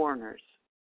and foreigners,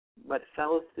 but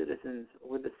fellow citizens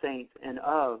with the saints and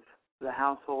of the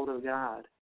household of God.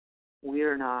 We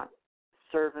are not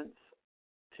servants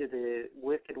to the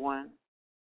wicked one.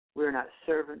 We are not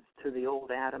servants to the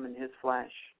old Adam and his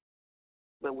flesh,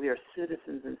 but we are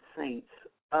citizens and saints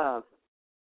of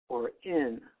or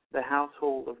in the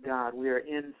household of God. We are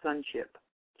in sonship.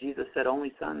 Jesus said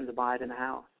only sons abide in the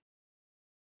house.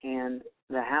 And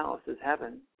the house is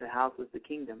heaven. The house is the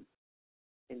kingdom.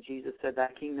 And Jesus said, thy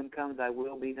kingdom come, thy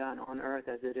will be done on earth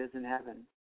as it is in heaven.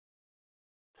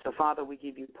 So, Father, we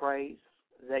give you praise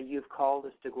that you've called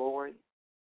us to glory.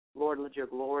 Lord, let your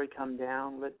glory come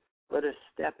down. Let us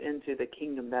step into the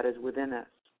kingdom that is within us.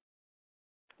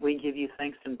 We give you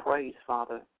thanks and praise,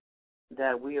 Father,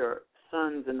 that we are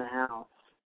sons in the house,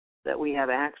 that we have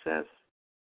access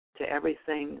to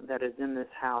everything that is in this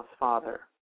house, Father,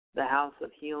 the house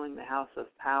of healing, the house of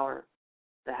power,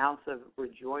 the house of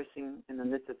rejoicing in the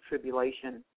midst of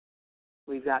tribulation.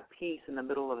 We've got peace in the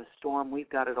middle of a storm. We've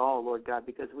got it all, Lord God,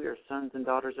 because we are sons and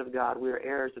daughters of God. We are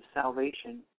heirs of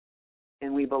salvation.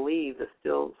 And we believe the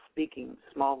still speaking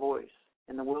small voice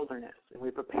in the wilderness. And we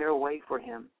prepare a way for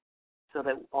him so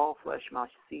that all flesh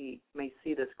may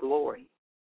see this glory.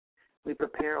 We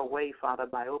prepare a way, Father,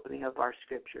 by opening up our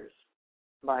scriptures,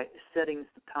 by setting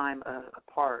time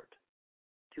apart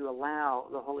to allow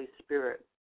the Holy Spirit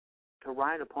to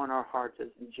write upon our hearts, as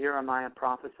Jeremiah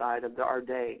prophesied of our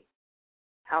day.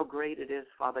 How great it is,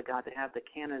 Father God, to have the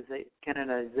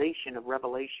canonization of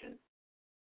revelation.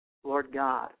 Lord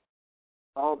God,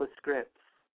 all the scripts,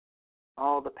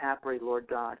 all the papyri, Lord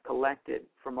God, collected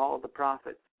from all the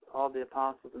prophets, all the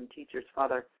apostles and teachers,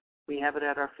 Father, we have it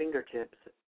at our fingertips.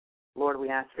 Lord, we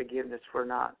ask forgiveness for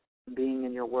not being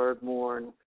in your word more,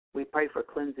 and we pray for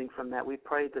cleansing from that. We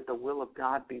pray that the will of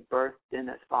God be birthed in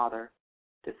us, Father,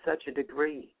 to such a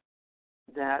degree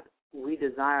that we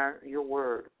desire your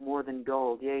word more than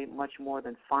gold, yea, much more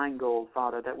than fine gold,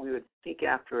 Father, that we would seek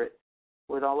after it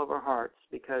with all of our hearts,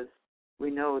 because we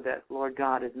know that, Lord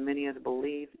God, as many as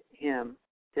believe him,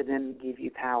 to then give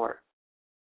you power,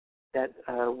 that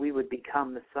we would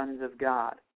become the sons of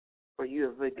God, for you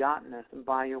have begotten us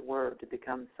by your word to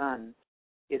become sons.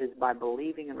 It is by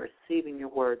believing and receiving your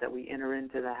word that we enter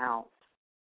into the house,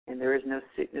 and there is no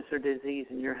sickness or disease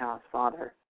in your house,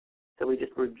 Father. So we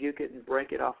just rebuke it and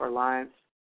break it off our lives,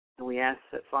 and we ask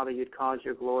that, Father, you'd cause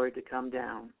your glory to come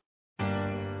down.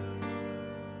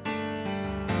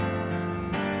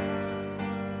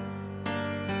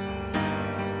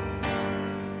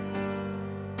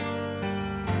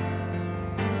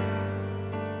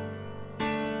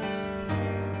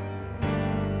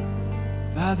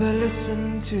 Father,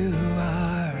 listen to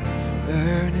our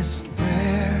earnest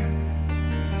prayer.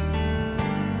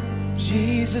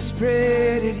 Jesus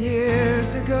prayed it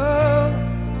years ago,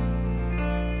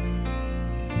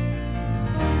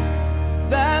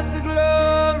 that the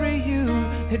glory you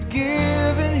had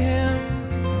given him,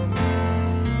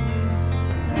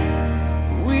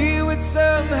 we would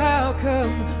somehow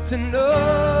come to know.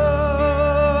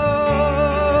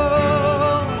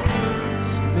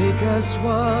 Make us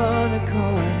one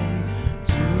according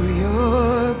to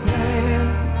your plan.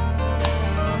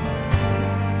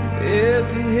 As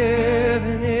in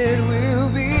heaven it will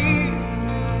be.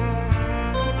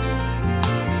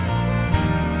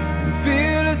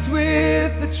 Fill us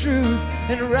with the truth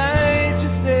and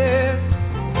righteousness.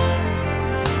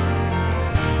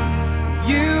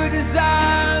 You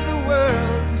desire the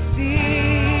world to see.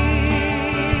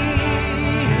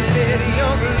 Let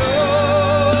your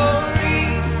glory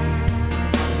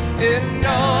and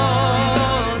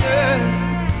honor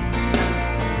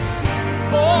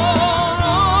fall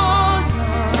on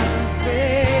our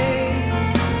faith.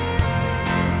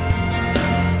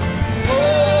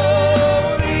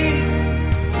 Holy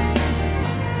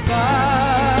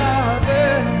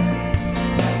Father,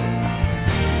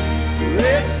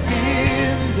 rest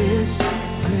in this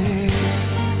place.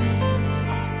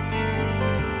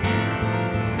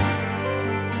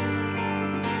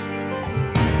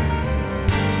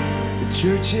 The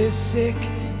church is sick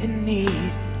in need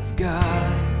of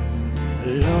God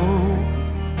alone.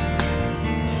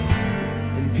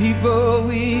 And people,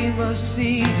 we must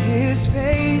seek His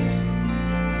face.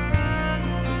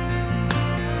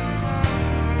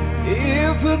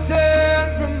 If we'll turn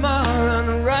from our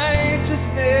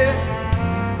unrighteousness,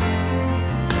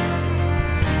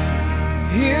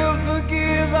 He'll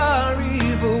forgive our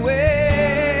evil ways.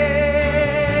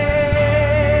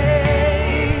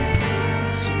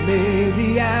 So may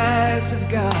the eyes of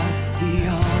God be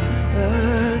on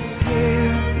us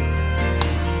here.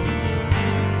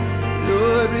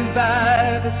 Lord,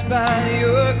 revive us by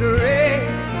your grace.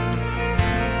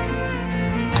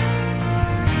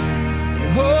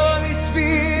 And Holy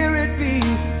Spirit, be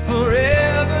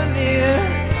forever near.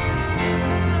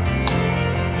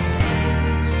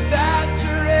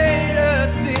 Saturate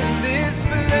us in this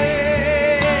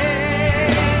place.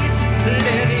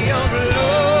 Let your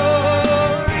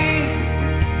glory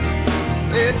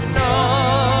and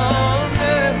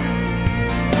honor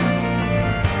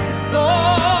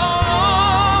fall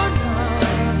on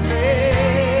our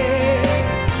faith.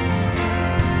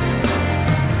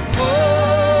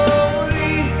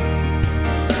 Holy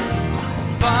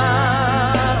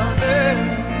Father,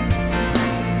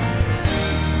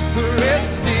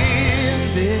 rest in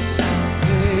this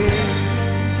place.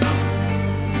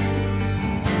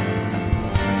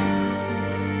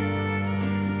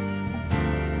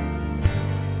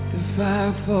 The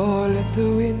fire fall, let the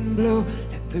wind blow,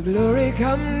 let the glory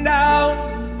come down.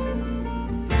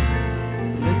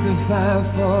 Let the fire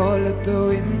fall, let the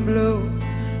wind blow,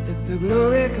 let the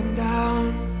glory come down.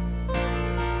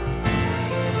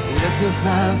 Let the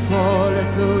fire fall, let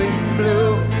the wind blow,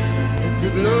 let the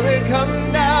glory come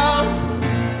down,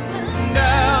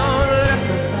 down. Let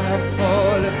the fire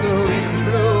fall, let the wind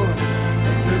blow,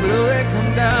 let the glory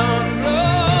come down,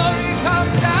 glory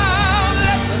come down.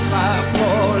 Let the fire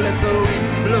fall, let the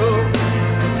wind blow,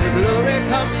 let the glory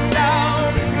come down,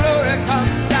 glory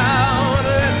come down.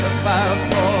 Let the fire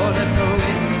fall, let the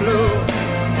wind blow,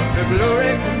 let the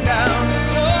glory come down,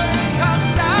 glory come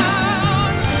down.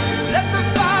 Let the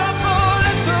fire fall,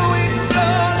 let the wind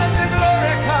blow, let the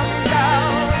glory come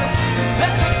down.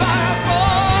 Let the fire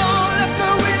fall, let the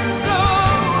wind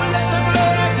blow, let the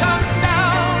glory come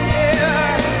down,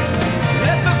 yeah.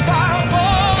 Let the fire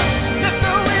fall, let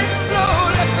the wind blow,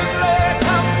 let the glory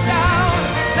come down.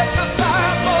 Let the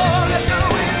fire fall, let the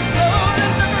wind blow,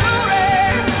 let the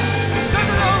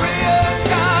glory of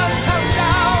God come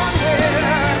down,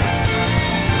 yeah.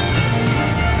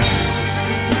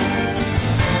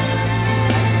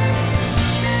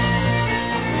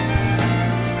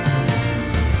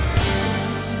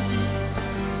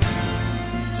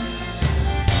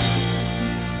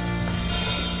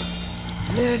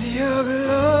 Let your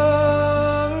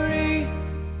glory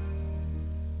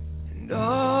and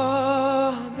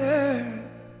honor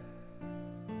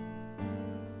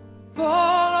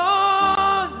fall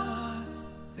on our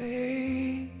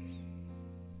face.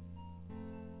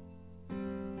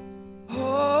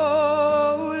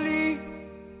 Holy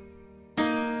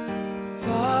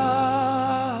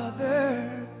Father,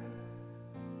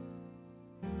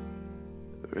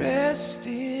 rest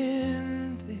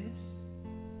in this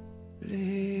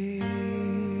place.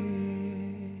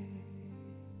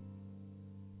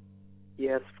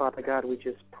 Yes, Father God, we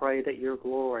just pray that your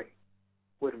glory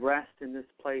would rest in this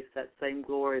place, that same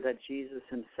glory that Jesus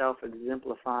himself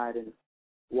exemplified and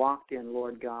walked in,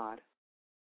 Lord God.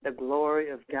 The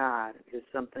glory of God is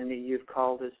something that you've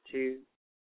called us to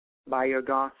by your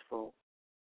gospel.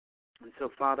 And so,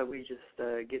 Father, we just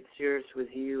get serious with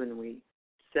you, and we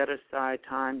set aside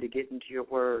time to get into your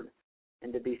word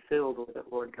and to be filled with it,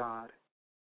 Lord God.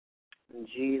 In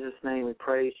Jesus' name we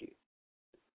praise you.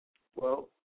 Well,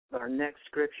 our next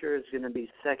scripture is going to be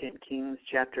 2 Kings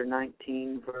chapter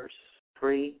 19, verse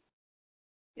 3.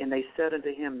 And they said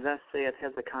unto him, Thus saith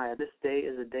Hezekiah, This day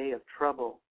is a day of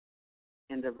trouble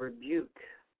and of rebuke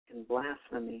and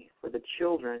blasphemy, for the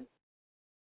children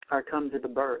are come to the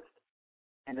birth,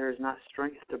 and there is not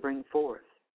strength to bring forth.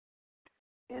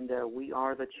 And we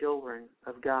are the children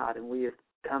of God, and we have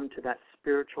come to that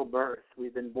spiritual birth.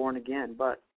 We've been born again,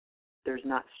 but there's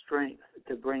not strength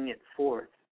to bring it forth.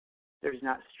 There's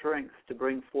not strength to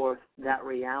bring forth that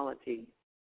reality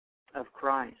of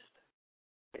Christ.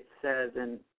 It says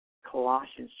in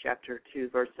Colossians chapter 2,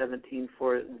 verse 17,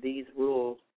 For these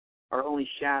rules are only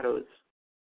shadows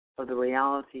of the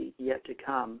reality yet to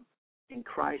come, and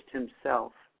Christ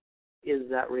himself is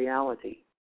that reality.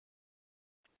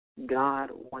 God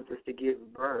wants us to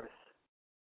give birth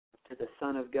to the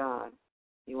Son of God.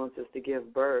 He wants us to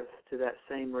give birth to that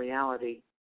same reality,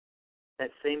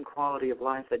 that same quality of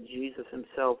life that Jesus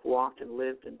himself walked and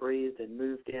lived and breathed and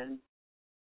moved in.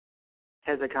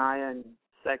 Hezekiah in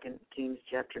 2 Kings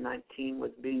chapter 19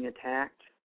 was being attacked,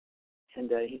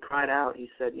 and he cried out. He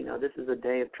said, this is a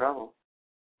day of trouble.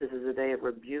 This is a day of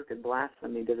rebuke and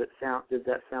blasphemy. Does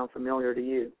that sound familiar to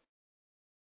you?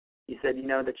 He said,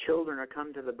 the children are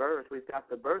come to the birth. We've got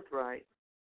the birthright.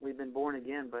 We've been born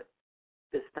again, but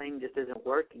this thing just isn't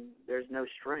working. There's no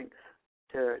strength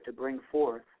to bring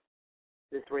forth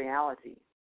this reality.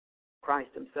 Christ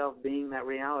himself being that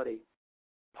reality.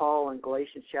 Paul in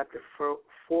Galatians chapter 4,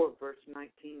 verse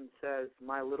 19 says,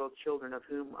 My little children, of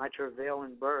whom I travail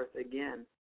in birth again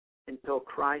until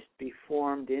Christ be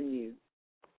formed in you.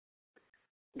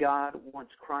 God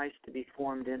wants Christ to be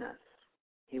formed in us.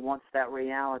 He wants that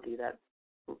reality, that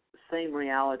same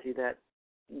reality that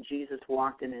Jesus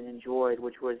walked in and enjoyed,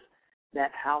 which was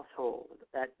that household,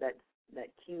 that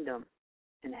kingdom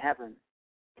in heaven.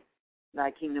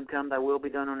 Thy kingdom come, thy will be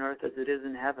done on earth as it is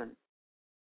in heaven.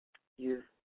 You've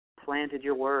planted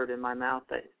your word in my mouth,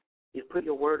 that you've put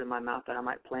your word in my mouth that I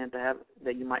might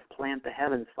that you might plant the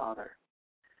heavens, Father.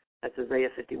 That's Isaiah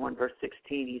 51, verse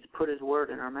 16. He's put his word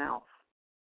in our mouth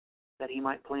that he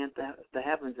might plant the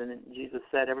heavens. And Jesus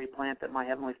said, every plant that my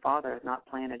heavenly Father has not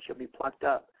planted shall be plucked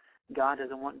up. God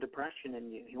doesn't want depression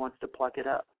in you. He wants to pluck it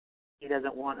up. He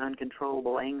doesn't want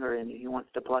uncontrollable anger in you. He wants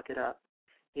to pluck it up.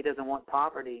 He doesn't want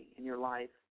poverty in your life.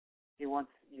 He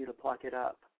wants you to pluck it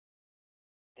up.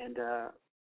 And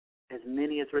as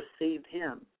many as received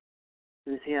him,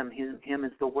 who's him? Him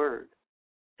is the Word.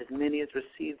 As many as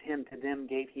received him, to them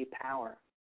gave he power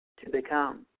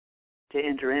to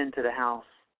enter into the house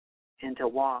and to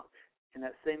walk. And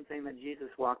that same thing that Jesus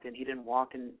walked in, he didn't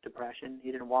walk in depression.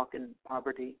 He didn't walk in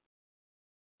poverty.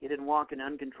 He didn't walk in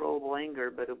uncontrollable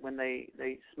anger, but when they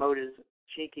smote his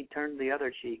cheek, he turned the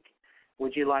other cheek.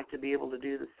 Would you like to be able to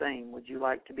do the same? Would you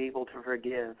like to be able to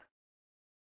forgive?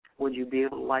 Would you be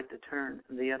able to like to turn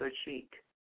the other cheek?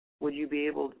 Would you be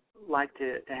able like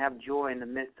to have joy in the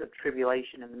midst of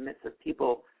tribulation, in the midst of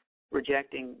people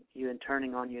rejecting you and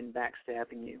turning on you and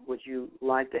backstabbing you? Would you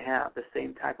like to have the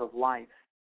same type of life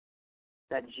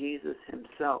that Jesus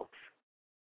himself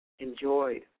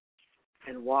enjoyed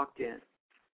and walked in?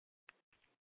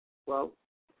 Well,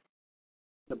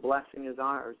 the blessing is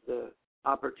ours. The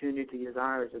opportunity is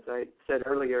ours. As I said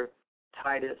earlier,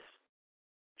 Titus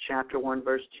chapter 1,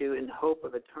 verse 2, in hope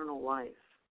of eternal life,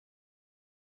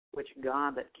 which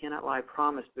God that cannot lie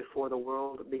promised before the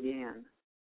world began,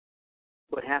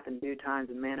 what happened due times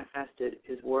and manifested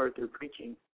his word through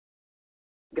preaching.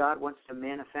 God wants to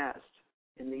manifest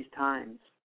in these times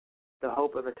the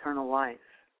hope of eternal life,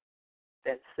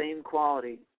 that same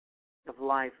quality of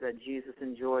life that Jesus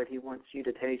enjoyed. He wants you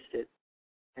to taste it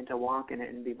and to walk in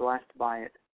it and be blessed by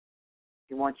it.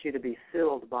 He wants you to be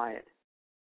filled by it.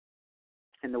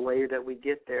 And the way that we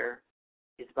get there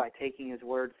is by taking his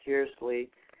word seriously,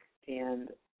 and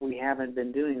we haven't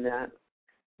been doing that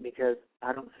because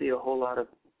I don't see a whole lot of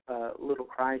little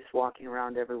Christs walking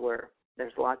around everywhere.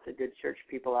 There's lots of good church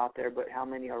people out there, but how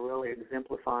many are really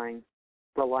exemplifying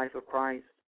the life of Christ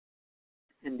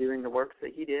and doing the works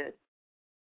that he did?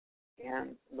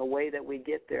 And the way that we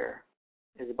get there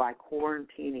is by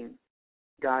quarantining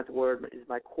God's word, is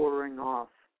by quartering off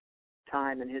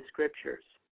time in his scriptures,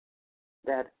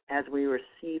 that as we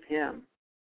receive him,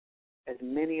 as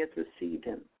many as received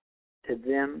him, to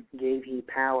them gave he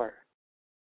power.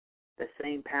 The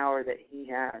same power that he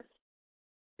has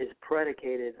is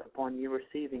predicated upon you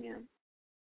receiving him.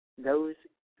 Those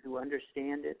who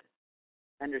understand it,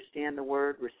 understand the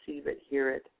word, receive it, hear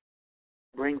it,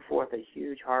 bring forth a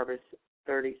huge harvest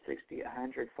 30, 60,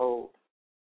 100-fold.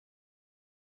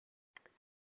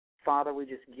 Father, we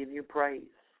just give you praise.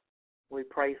 We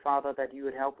pray, Father, that you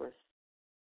would help us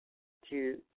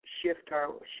to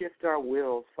shift our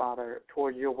wills, Father,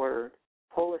 towards your word.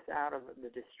 Pull us out of the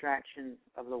distractions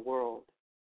of the world,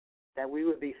 that we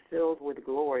would be filled with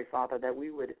glory, Father, that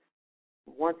we would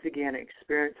once again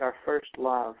experience our first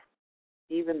love,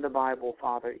 even the Bible,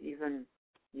 Father, even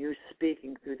you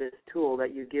speaking through this tool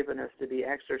that you've given us to be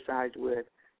exercised with,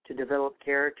 to develop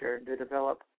character, to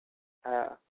develop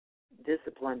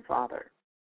discipline, Father.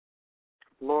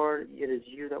 Lord, it is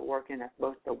you that work in us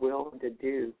both the will and to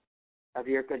do of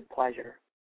your good pleasure.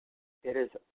 It is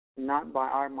not by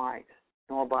our might,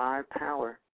 nor by our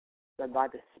power, but by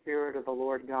the Spirit of the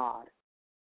Lord God.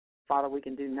 Father, we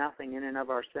can do nothing in and of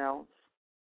ourselves,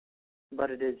 but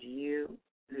it is you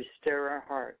who stir our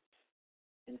hearts.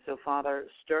 And so, Father,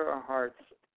 stir our hearts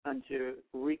unto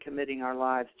recommitting our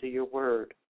lives to your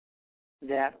word,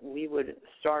 that we would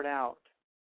start out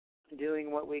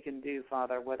doing what we can do,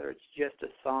 Father, whether it's just a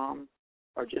psalm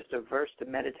or just a verse to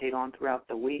meditate on throughout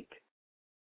the week.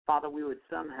 Father, we would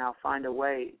somehow find a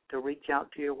way to reach out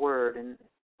to your word. And,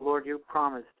 Lord, you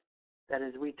promised that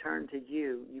as we turn to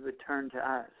you, you would turn to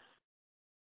us.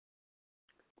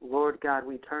 Lord God,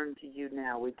 we turn to you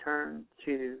now. We turn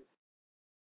to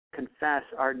confess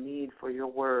our need for your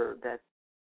word, that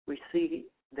we see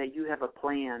that you have a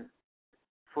plan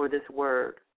for this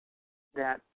word,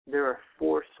 that there are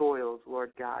 4 soils,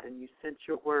 Lord God, and you sent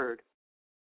your word,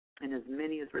 and as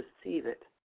many as receive it,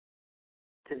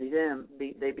 to them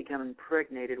they become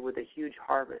impregnated with a huge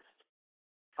harvest.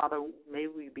 Father, may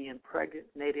we be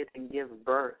impregnated and give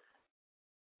birth.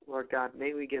 Lord God,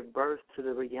 may we give birth to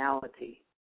the reality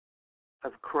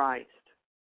of Christ,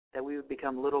 that we would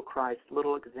become little Christ,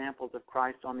 little examples of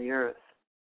Christ on the earth,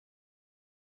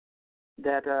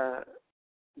 that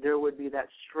there would be that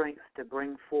strength to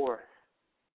bring forth,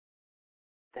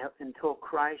 that until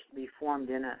Christ be formed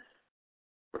in us.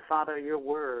 For, Father, your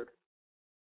word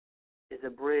is a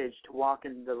bridge to walk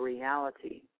in the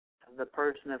reality of the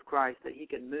person of Christ, that he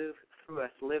can move through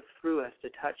us, live through us, to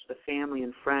touch the family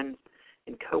and friends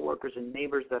and coworkers and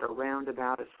neighbors that are round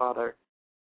about us, Father.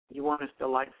 You want us to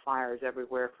light fires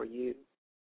everywhere for you.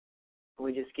 And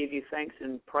we just give you thanks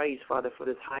and praise, Father, for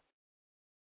this high.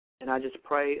 And I just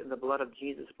pray the blood of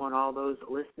Jesus upon all those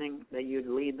listening, that you'd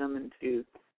lead them into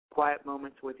quiet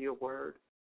moments with your word,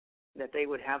 that they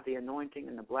would have the anointing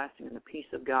and the blessing and the peace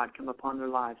of God come upon their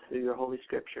lives through your holy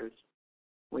scriptures.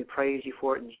 We praise you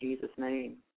for it in Jesus'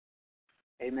 name.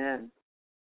 Amen.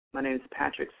 My name is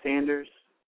Patrick Sanders.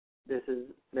 This has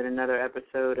been another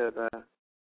episode of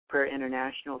Prayer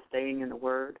International, Staying in the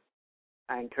Word.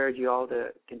 I encourage you all to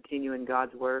continue in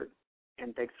God's Word,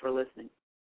 and thanks for listening.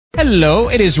 Hello,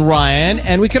 it is Ryan,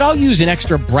 and we could all use an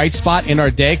extra bright spot in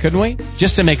our day, couldn't we?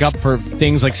 Just to make up for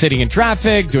things like sitting in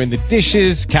traffic, doing the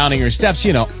dishes, counting your steps,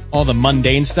 all the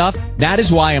mundane stuff. That is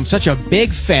why I'm such a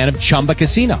big fan of Chumba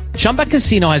Casino. Chumba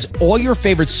Casino has all your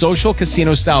favorite social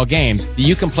casino-style games that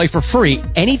you can play for free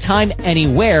anytime,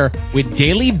 anywhere with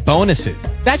daily bonuses.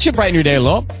 That should brighten your day a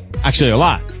little. Actually, a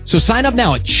lot. So sign up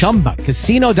now at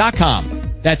ChumbaCasino.com.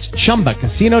 That's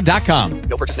ChumbaCasino.com.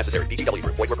 No purchase necessary. VGW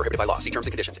Group. Void where prohibited by law. See terms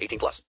and conditions. 18+.